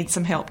everybody needs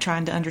some help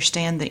trying to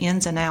understand the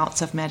ins and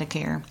outs of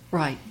Medicare.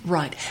 Right.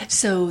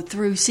 So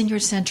through senior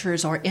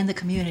centers or in the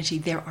community,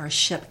 there are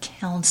SHIP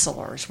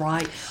counselors,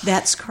 right?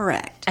 that's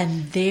correct.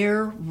 And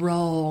their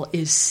role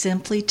is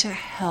simply to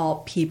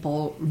help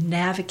people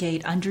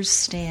navigate,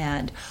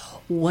 understand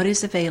what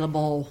is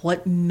available,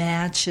 what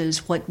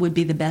matches, what would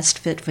be the best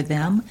fit for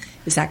them.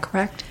 Is that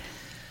correct?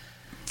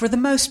 For the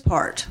most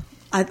part,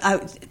 I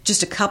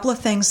just a couple of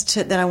things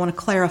that I want to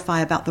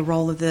clarify about the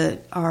role of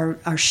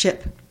our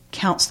SHIP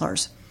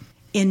counselors.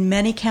 In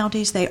many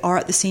counties, they are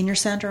at the senior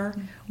center.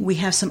 We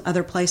have some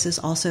other places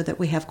also that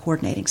we have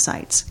coordinating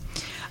sites.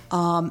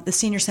 The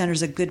senior center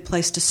is a good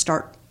place to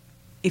start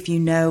if you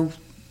know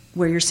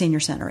where your senior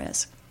center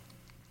is.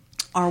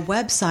 Our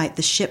website,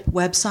 the SHIP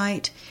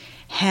website,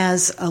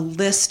 has a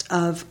list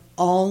of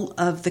all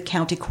of the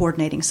county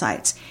coordinating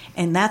sites.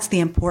 And that's the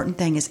important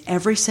thing, is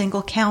every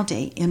single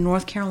county in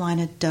North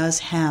Carolina does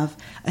have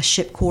a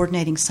SHIP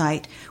coordinating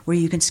site where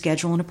you can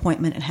schedule an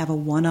appointment and have a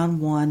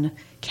one-on-one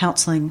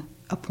counseling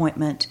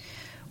appointment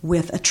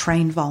with a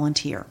trained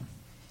volunteer.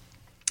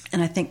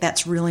 And I think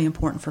that's really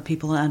important for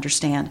people to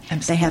understand.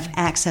 Absolutely. They have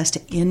access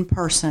to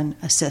in-person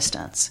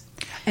assistance.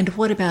 And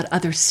what about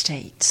other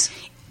states?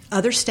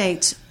 Other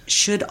states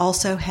should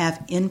also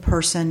have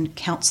in-person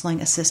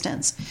counseling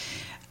assistance.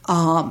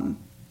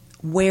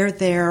 Where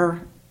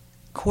their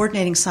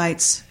coordinating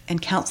sites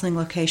and counseling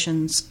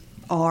locations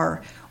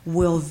are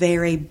will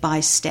vary by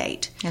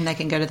state. And they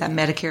can go to that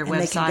Medicare And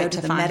they website can go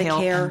to the find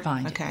Medicare,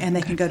 help. Okay. and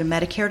they can go to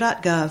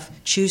Medicare.gov,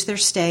 choose their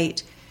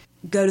state,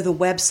 go to the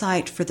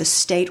website for the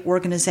state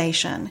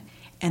organization,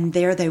 and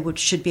there they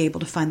should be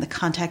able to find the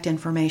contact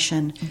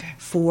information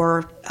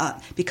for,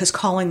 because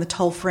calling the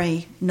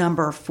toll-free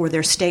number for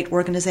their state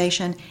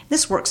organization,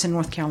 this works in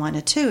North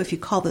Carolina too. If you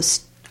call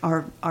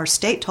our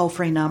state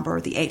toll-free number,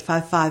 the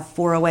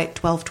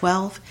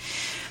 855-408-1212,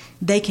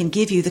 they can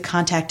give you the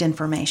contact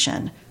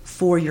information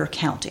for your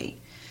county.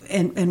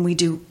 And we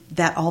do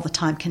that all the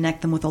time,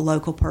 connect them with a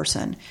local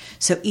person.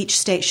 So each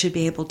state should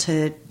be able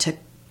to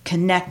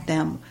connect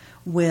them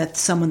with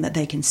someone that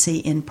they can see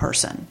in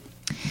person.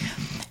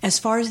 As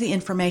far as the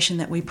information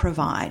that we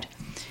provide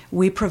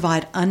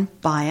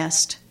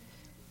unbiased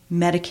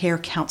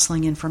Medicare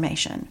counseling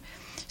information.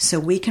 So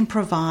we can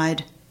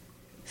provide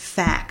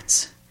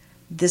facts.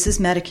 This is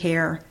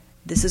Medicare.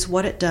 This is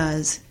what it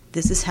does.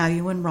 This is how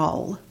you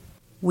enroll.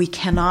 We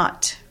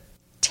cannot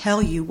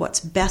tell you what's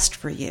best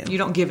for you. You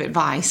don't give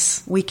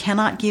advice. We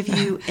cannot give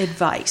you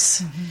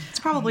advice. It's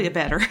probably a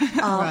better.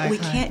 We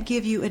can't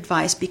give you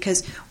advice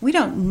because we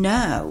don't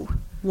know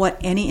what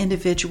any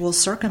individual's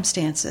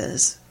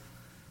circumstances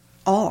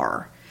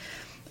are.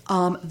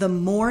 The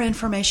more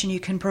information you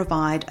can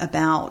provide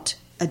about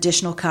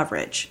additional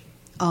coverage,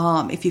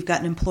 if you've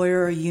got an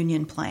employer or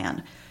union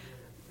plan,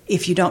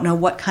 if you don't know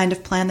what kind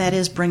of plan that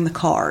is, bring the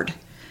card.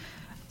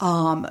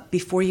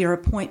 Before your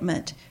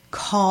appointment,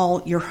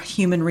 call your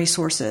human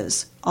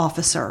resources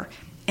officer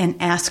and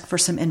ask for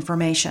some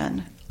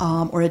information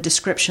or a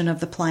description of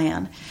the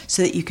plan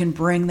so that you can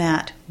bring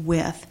that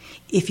with.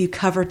 If you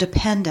cover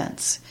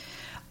dependents,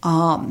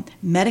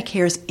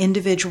 Medicare's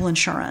individual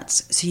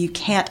insurance, so you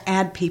can't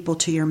add people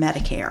to your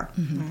Medicare.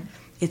 Mm-hmm.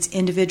 It's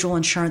individual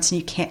insurance,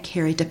 and you can't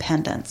carry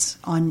dependents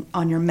on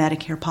your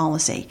Medicare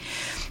policy.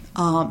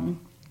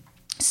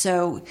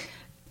 So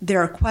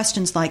there are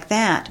questions like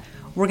that.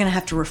 We're going to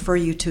have to refer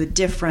you to a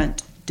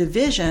different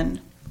division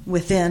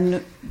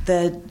within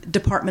the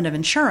Department of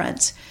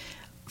Insurance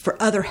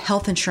for other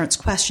health insurance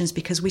questions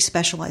because we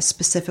specialize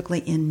specifically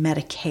in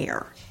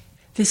Medicare.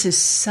 This is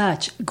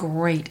such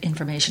great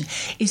information.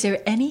 Is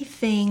there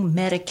anything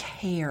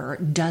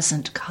Medicare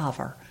doesn't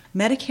cover?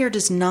 Medicare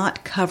does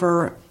not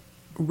cover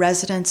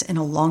residents in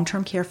a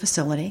long-term care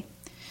facility.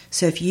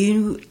 So if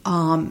you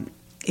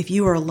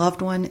or a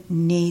loved one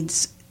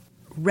needs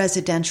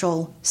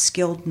residential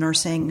skilled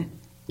nursing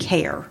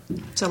care.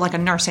 So like a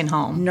nursing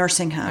home.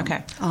 Nursing home.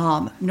 Okay.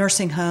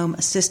 Nursing home,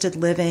 assisted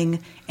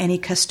living, any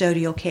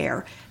custodial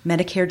care.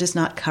 Medicare does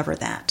not cover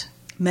that.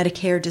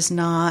 Medicare does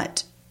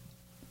not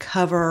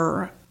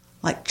cover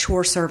like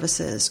chore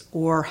services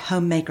or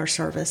homemaker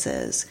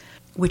services,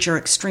 which are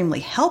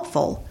extremely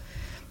helpful,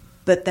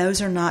 but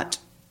those are not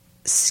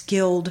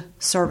skilled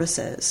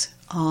services.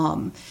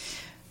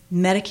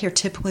 Medicare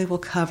typically will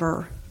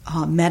cover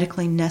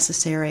medically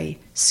necessary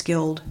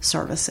skilled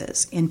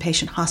services,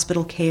 inpatient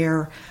hospital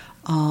care,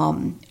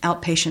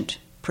 outpatient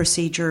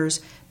procedures,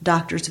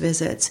 doctor's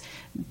visits.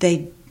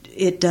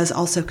 It does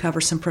also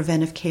cover some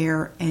preventive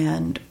care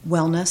and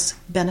wellness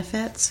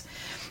benefits,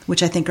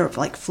 which I think are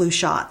like flu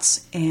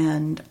shots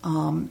and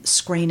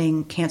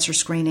screening, cancer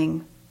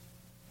screening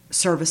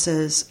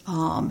services,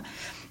 an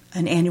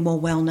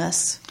annual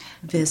wellness.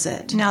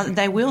 visit. Now,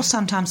 they will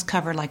sometimes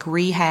cover like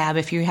rehab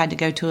if you had to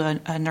go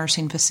to a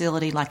nursing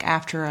facility, like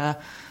after a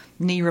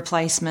knee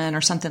replacement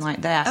or something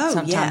like that. Oh,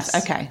 sometimes. yes.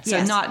 Okay. So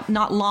Yes.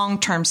 not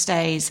long-term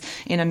stays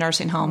in a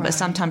nursing home, but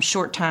sometimes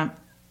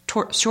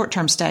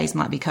short-term stays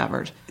might be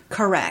covered.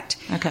 Correct.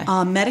 Okay.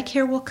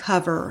 Medicare will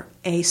cover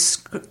a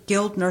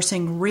skilled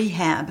nursing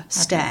rehab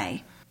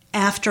stay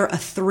after a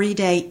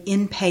 3-day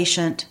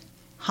inpatient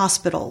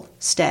hospital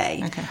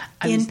stay. Okay.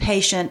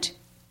 Inpatient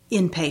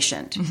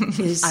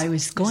is. I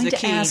was going the to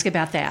key. ask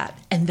about that,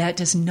 and that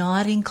does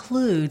not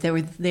include they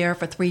were there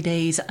for 3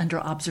 days under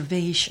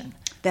observation.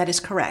 That is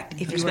correct.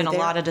 If There's you were been a there-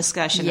 lot of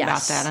discussion about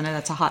Yes. that. I know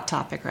that's a hot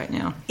topic right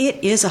now.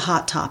 It is a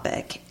hot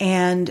topic,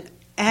 and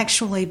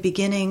actually,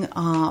 beginning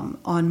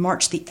on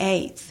March the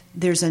 8th,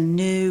 there's a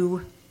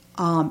new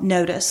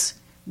notice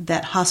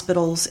that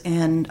hospitals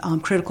and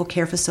critical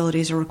care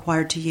facilities are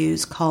required to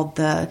use called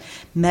the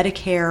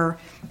Medicare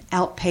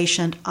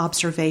Outpatient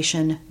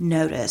Observation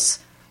Notice,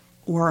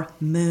 or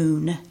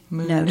MOON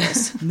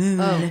notice.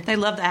 MOON. They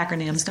love the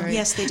acronyms, don't they?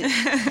 Yes, they do.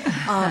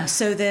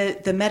 So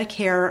the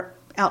Medicare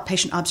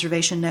Outpatient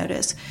Observation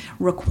Notice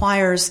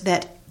requires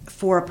that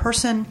for a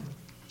person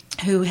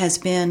who has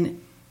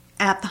been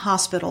at the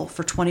hospital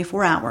for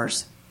 24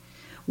 hours,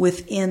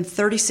 within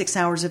 36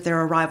 hours of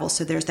their arrival,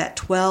 so there's that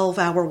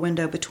 12-hour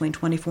window between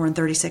 24 and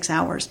 36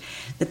 hours,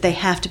 that they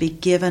have to be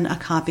given a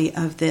copy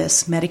of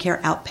this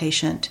Medicare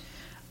Outpatient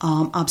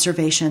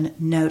Observation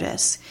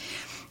Notice.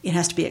 It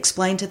has to be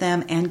explained to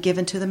them and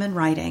given to them in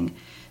writing,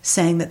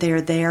 saying that they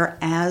are there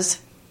as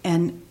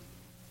an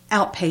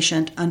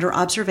outpatient under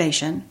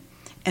observation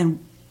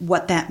and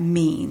what that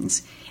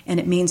means. And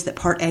it means that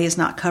Part A is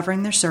not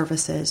covering their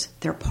services,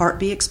 their Part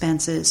B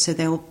expenses, so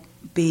they'll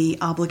be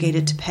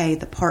obligated to pay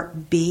the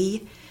Part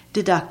B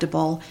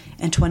deductible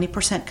and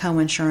 20%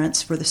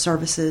 coinsurance for the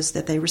services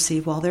that they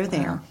receive while they're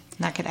there.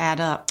 That could add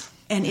up.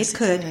 And it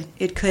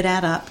could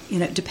add up,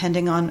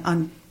 depending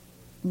on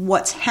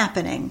what's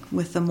happening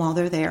with them while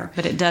they're there.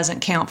 But it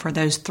doesn't count for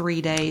those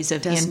 3 days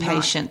of Does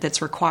inpatient not.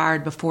 that's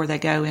required before they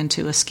go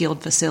into a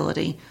skilled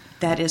facility.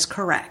 That is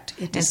correct.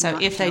 It And does so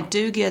not if they count.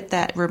 do get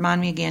that, remind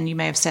me again, you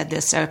may have said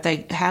this, so if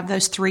they have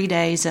those 3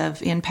 days of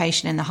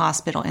inpatient in the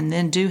hospital and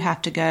then do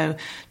have to go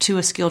to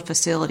a skilled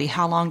facility,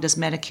 how long does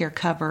Medicare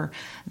cover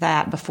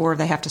that before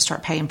they have to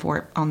start paying for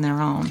it on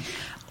their own?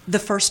 The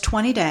first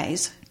 20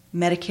 days,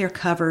 Medicare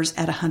covers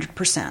at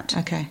 100%.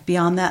 Okay.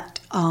 Beyond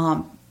that,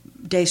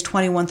 days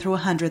 21 through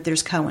 100,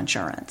 there's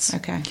coinsurance.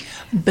 Okay.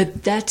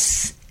 But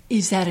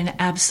is that an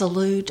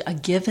absolute, a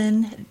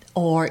given,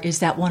 or is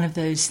that one of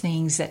those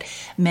things that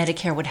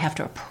Medicare would have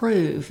to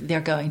approve they're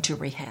going to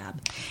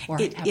rehab? Or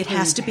It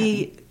has to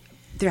be,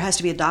 there has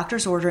to be a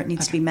doctor's order. It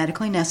needs to be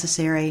medically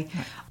necessary.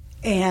 Right.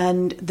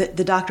 And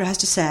the doctor has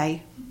to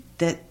say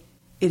that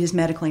it is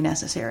medically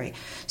necessary.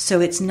 So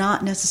it's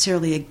not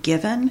necessarily a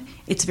given.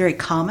 It's very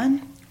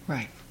common.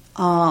 Right.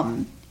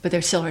 But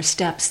there still are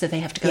steps that they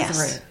have to go Yes.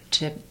 through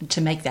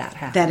to make that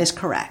happen. That is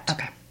correct.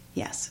 Okay.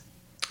 Yes.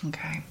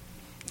 Okay.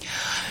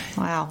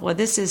 Wow. Well,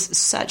 this is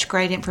such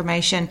great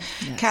information.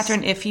 Yes.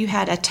 Catherine, if you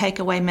had a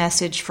takeaway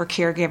message for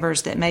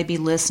caregivers that may be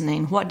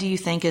listening, what do you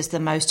think is the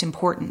most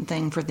important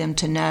thing for them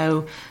to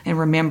know and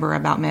remember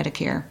about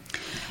Medicare?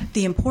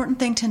 The important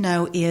thing to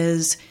know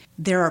is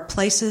there are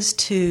places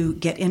to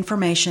get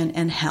information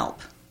and help.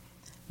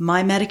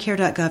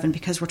 MyMedicare.gov, and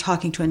because we're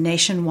talking to a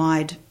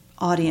nationwide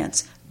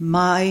audience,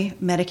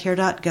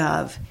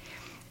 MyMedicare.gov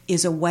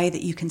is a way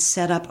that you can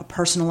set up a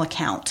personal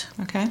account.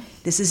 Okay.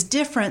 This is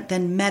different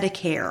than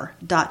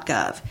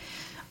Medicare.gov.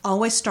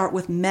 Always start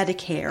with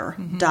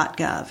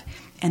Medicare.gov,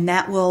 and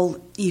that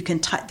will, you can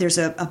type, there's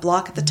a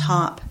block at the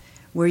top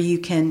where you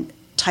can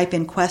type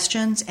in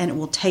questions, and it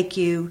will take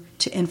you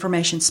to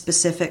information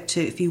specific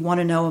to if you want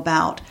to know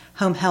about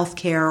home health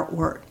care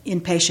or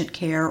inpatient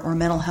care or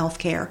mental health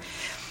care.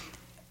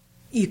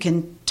 You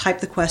can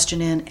type the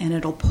question in, and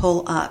it'll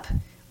pull up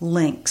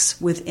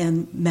links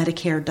within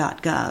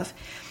Medicare.gov.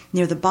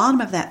 Near the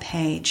bottom of that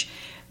page,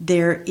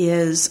 there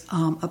is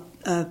a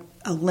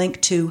link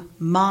to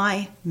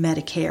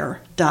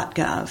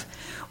MyMedicare.gov,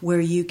 where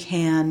you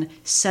can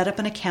set up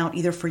an account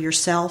either for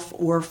yourself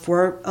or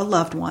for a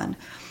loved one,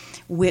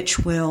 which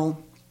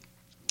will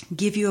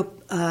give you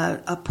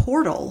a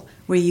portal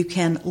where you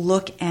can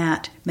look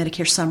at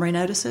Medicare summary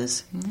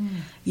notices.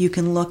 You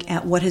can look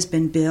at what has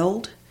been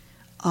billed,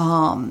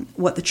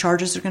 what the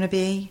charges are going to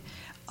be,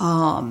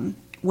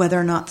 whether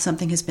or not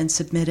something has been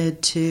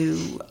submitted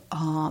to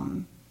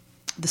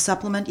the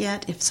supplement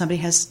yet, if somebody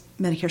has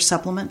Medicare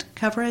supplement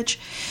coverage.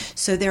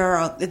 So there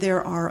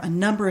are a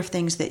number of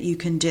things that you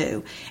can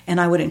do. And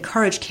I would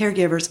encourage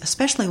caregivers,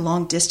 especially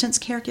long-distance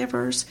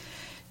caregivers,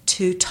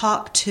 to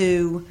talk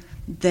to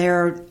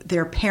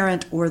their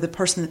parent or the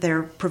person that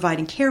they're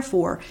providing care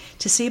for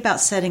to see about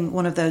setting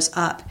one of those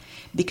up,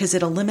 because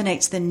it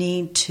eliminates the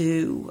need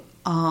to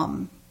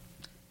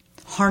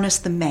harness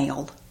the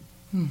mail.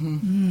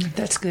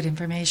 That's good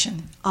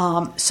information.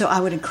 So I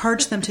would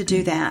encourage them to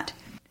do that.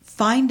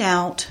 Find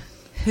out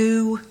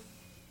who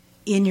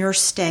in your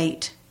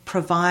state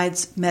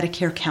provides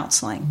Medicare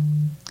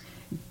counseling.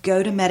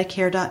 go to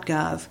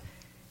Medicare.gov,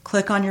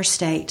 click on your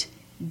state,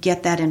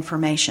 get that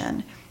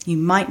information. You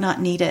might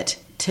not need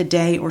it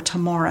today or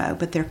tomorrow,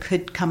 but there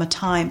could come a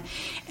time.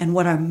 And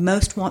what I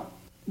most want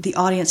the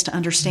audience to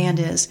understand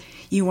is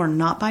you are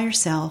not by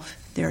yourself.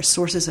 There are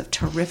sources of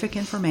terrific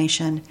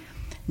information.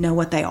 Know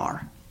what they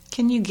are.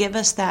 Can you give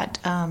us that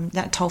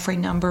toll-free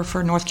number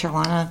for North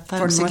Carolina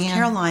folks For North again?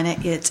 Carolina,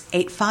 it's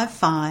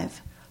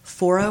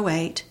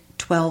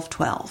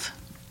 855-408-1212.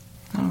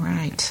 All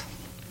right.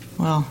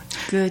 Well,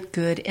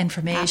 Good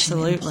information.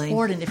 Absolutely.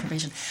 Important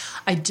information.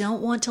 I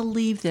don't want to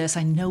leave this.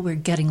 I know we're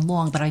getting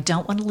long, but I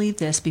don't want to leave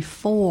this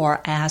before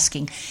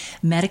asking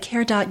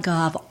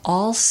Medicare.gov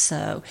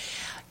also.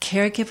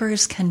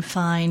 Caregivers can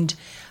find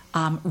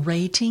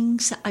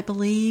ratings, I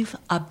believe,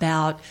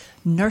 about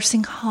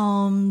nursing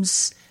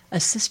homes,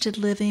 assisted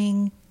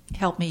living.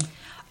 Help me.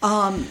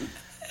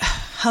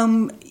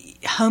 Home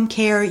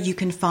care, you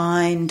can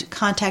find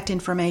contact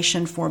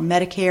information for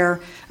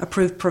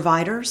Medicare-approved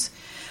providers.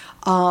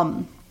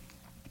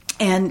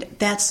 And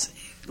that's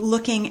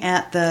looking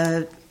at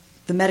the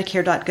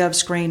Medicare.gov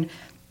screen.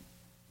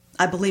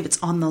 I believe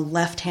it's on the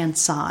left-hand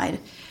side.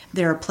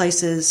 There are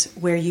places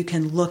where you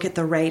can look at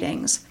the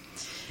ratings.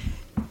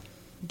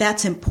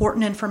 That's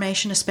important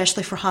information,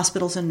 especially for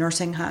hospitals and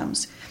nursing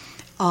homes,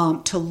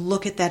 to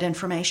look at that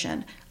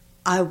information.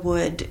 I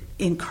would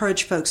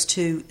encourage folks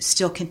to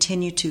still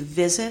continue to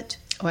visit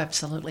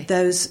Absolutely.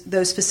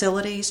 those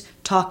facilities,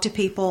 talk to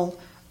people,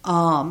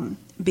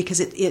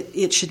 because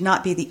it should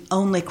not be the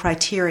only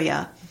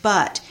criteria,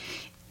 but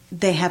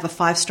they have a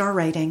 5-star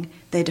rating.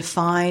 They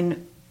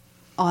define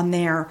on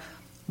there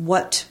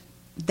what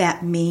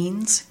that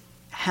means,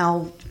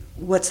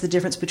 what's the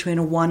difference between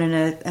a 1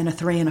 and a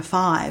 3 and a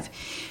 5,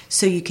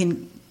 so you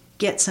can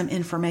get some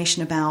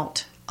information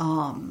about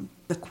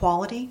the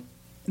quality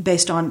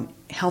based on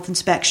health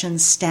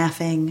inspections,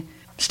 staffing,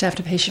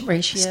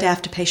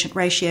 Staff-to-patient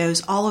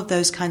ratios, all of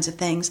those kinds of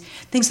things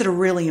that are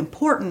really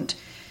important.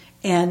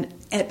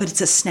 But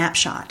it's a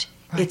snapshot.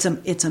 Right.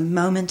 It's a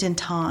moment in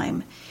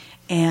time,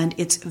 and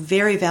it's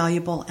very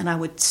valuable. And I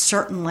would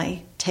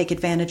certainly take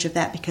advantage of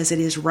that because it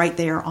is right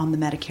there on the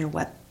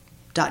Medicare.gov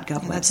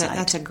website.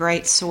 That's a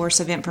great source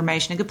of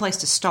information. A good place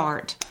to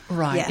start.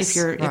 Right. Yes.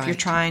 If you're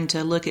trying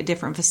to look at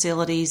different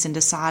facilities and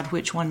decide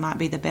which one might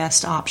be the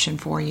best option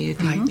for you,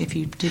 if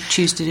you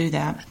choose to do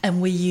that.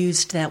 And we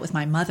used that with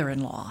my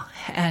mother-in-law,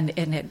 and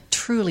it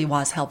truly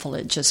was helpful.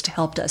 It just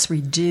helped us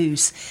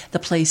reduce the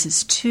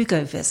places to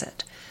go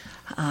visit,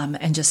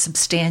 and just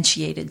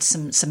substantiated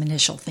some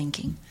initial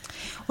thinking.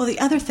 Well, the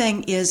other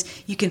thing is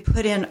you can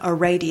put in a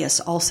radius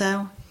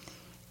also,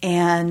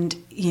 and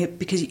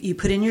because you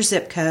put in your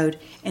zip code,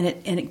 and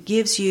it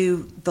gives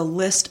you the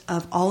list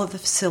of all of the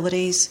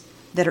facilities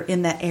that are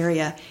in that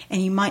area,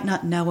 and you might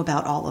not know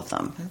about all of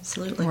them.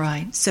 Absolutely.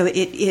 Right. So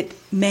it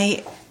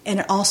may,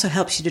 and it also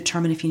helps you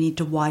determine if you need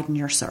to widen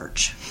your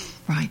search.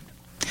 Right.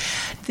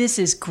 This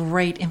is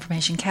great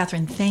information.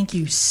 Catherine, thank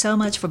you so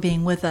much for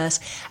being with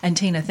us. And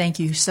Tina, thank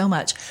you so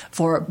much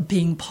for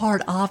being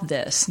part of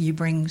this. You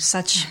bring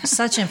such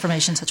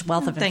information, such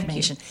wealth of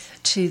information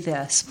to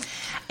this.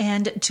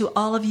 And to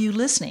all of you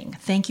listening,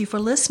 thank you for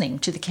listening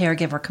to the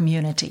Caregiver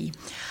Community.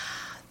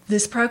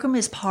 This program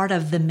is part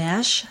of the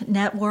MESH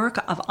network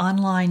of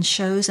online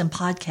shows and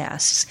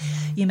podcasts.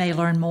 You may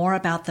learn more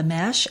about the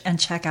MESH and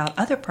check out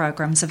other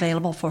programs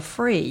available for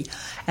free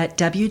at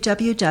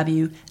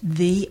www.themesh.tv.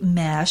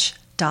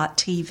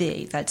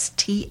 That's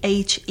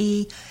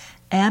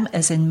THEM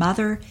as in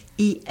mother,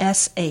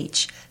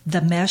 ESH,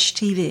 the MESH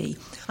TV.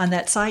 On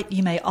that site,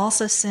 you may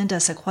also send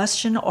us a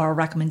question or a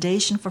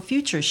recommendation for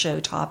future show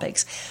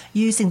topics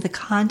using the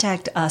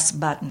Contact Us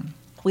button.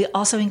 We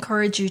also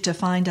encourage you to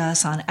find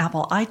us on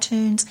Apple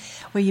iTunes,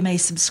 where you may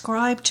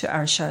subscribe to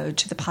our show,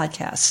 to the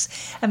podcasts,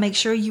 and make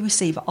sure you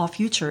receive all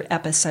future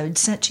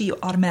episodes sent to you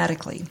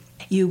automatically.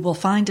 You will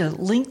find a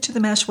link to the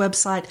MESH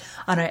website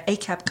on our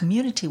ACAP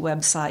community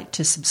website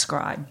to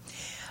subscribe.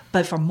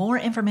 But for more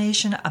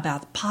information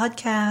about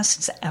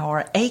podcasts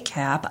or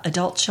ACAP,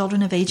 Adult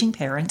Children of Aging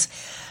Parents,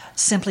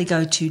 simply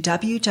go to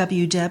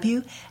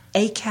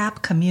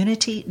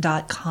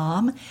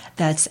www.acapcommunity.com.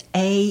 That's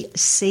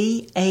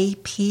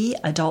ACAP,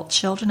 Adult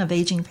Children of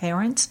Aging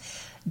Parents,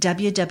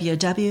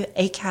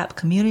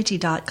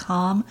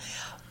 www.acapcommunity.com.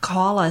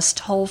 Call us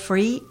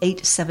toll-free,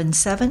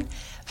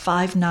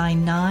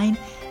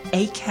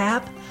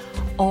 877-599-ACAP,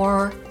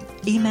 or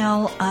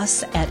email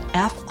us at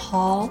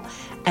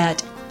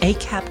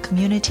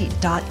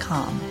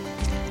fhall@acapcommunity.com.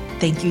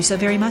 Thank you so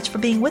very much for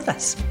being with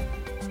us.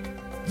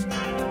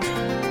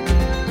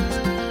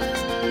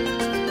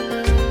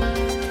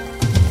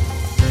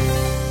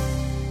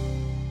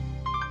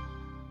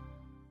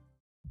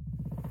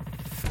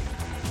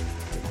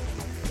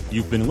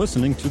 You've been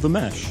listening to The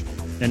Mesh,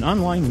 an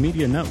online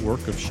media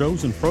network of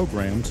shows and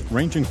programs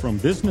ranging from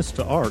business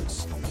to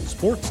arts,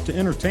 sports to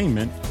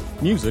entertainment,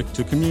 music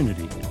to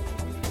community.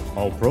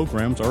 All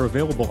programs are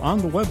available on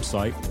the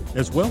website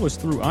as well as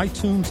through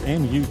iTunes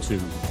and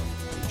YouTube.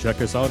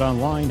 Check us out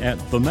online at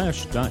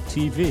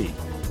themesh.tv.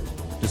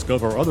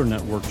 Discover other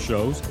network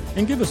shows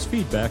and give us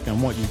feedback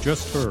on what you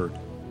just heard.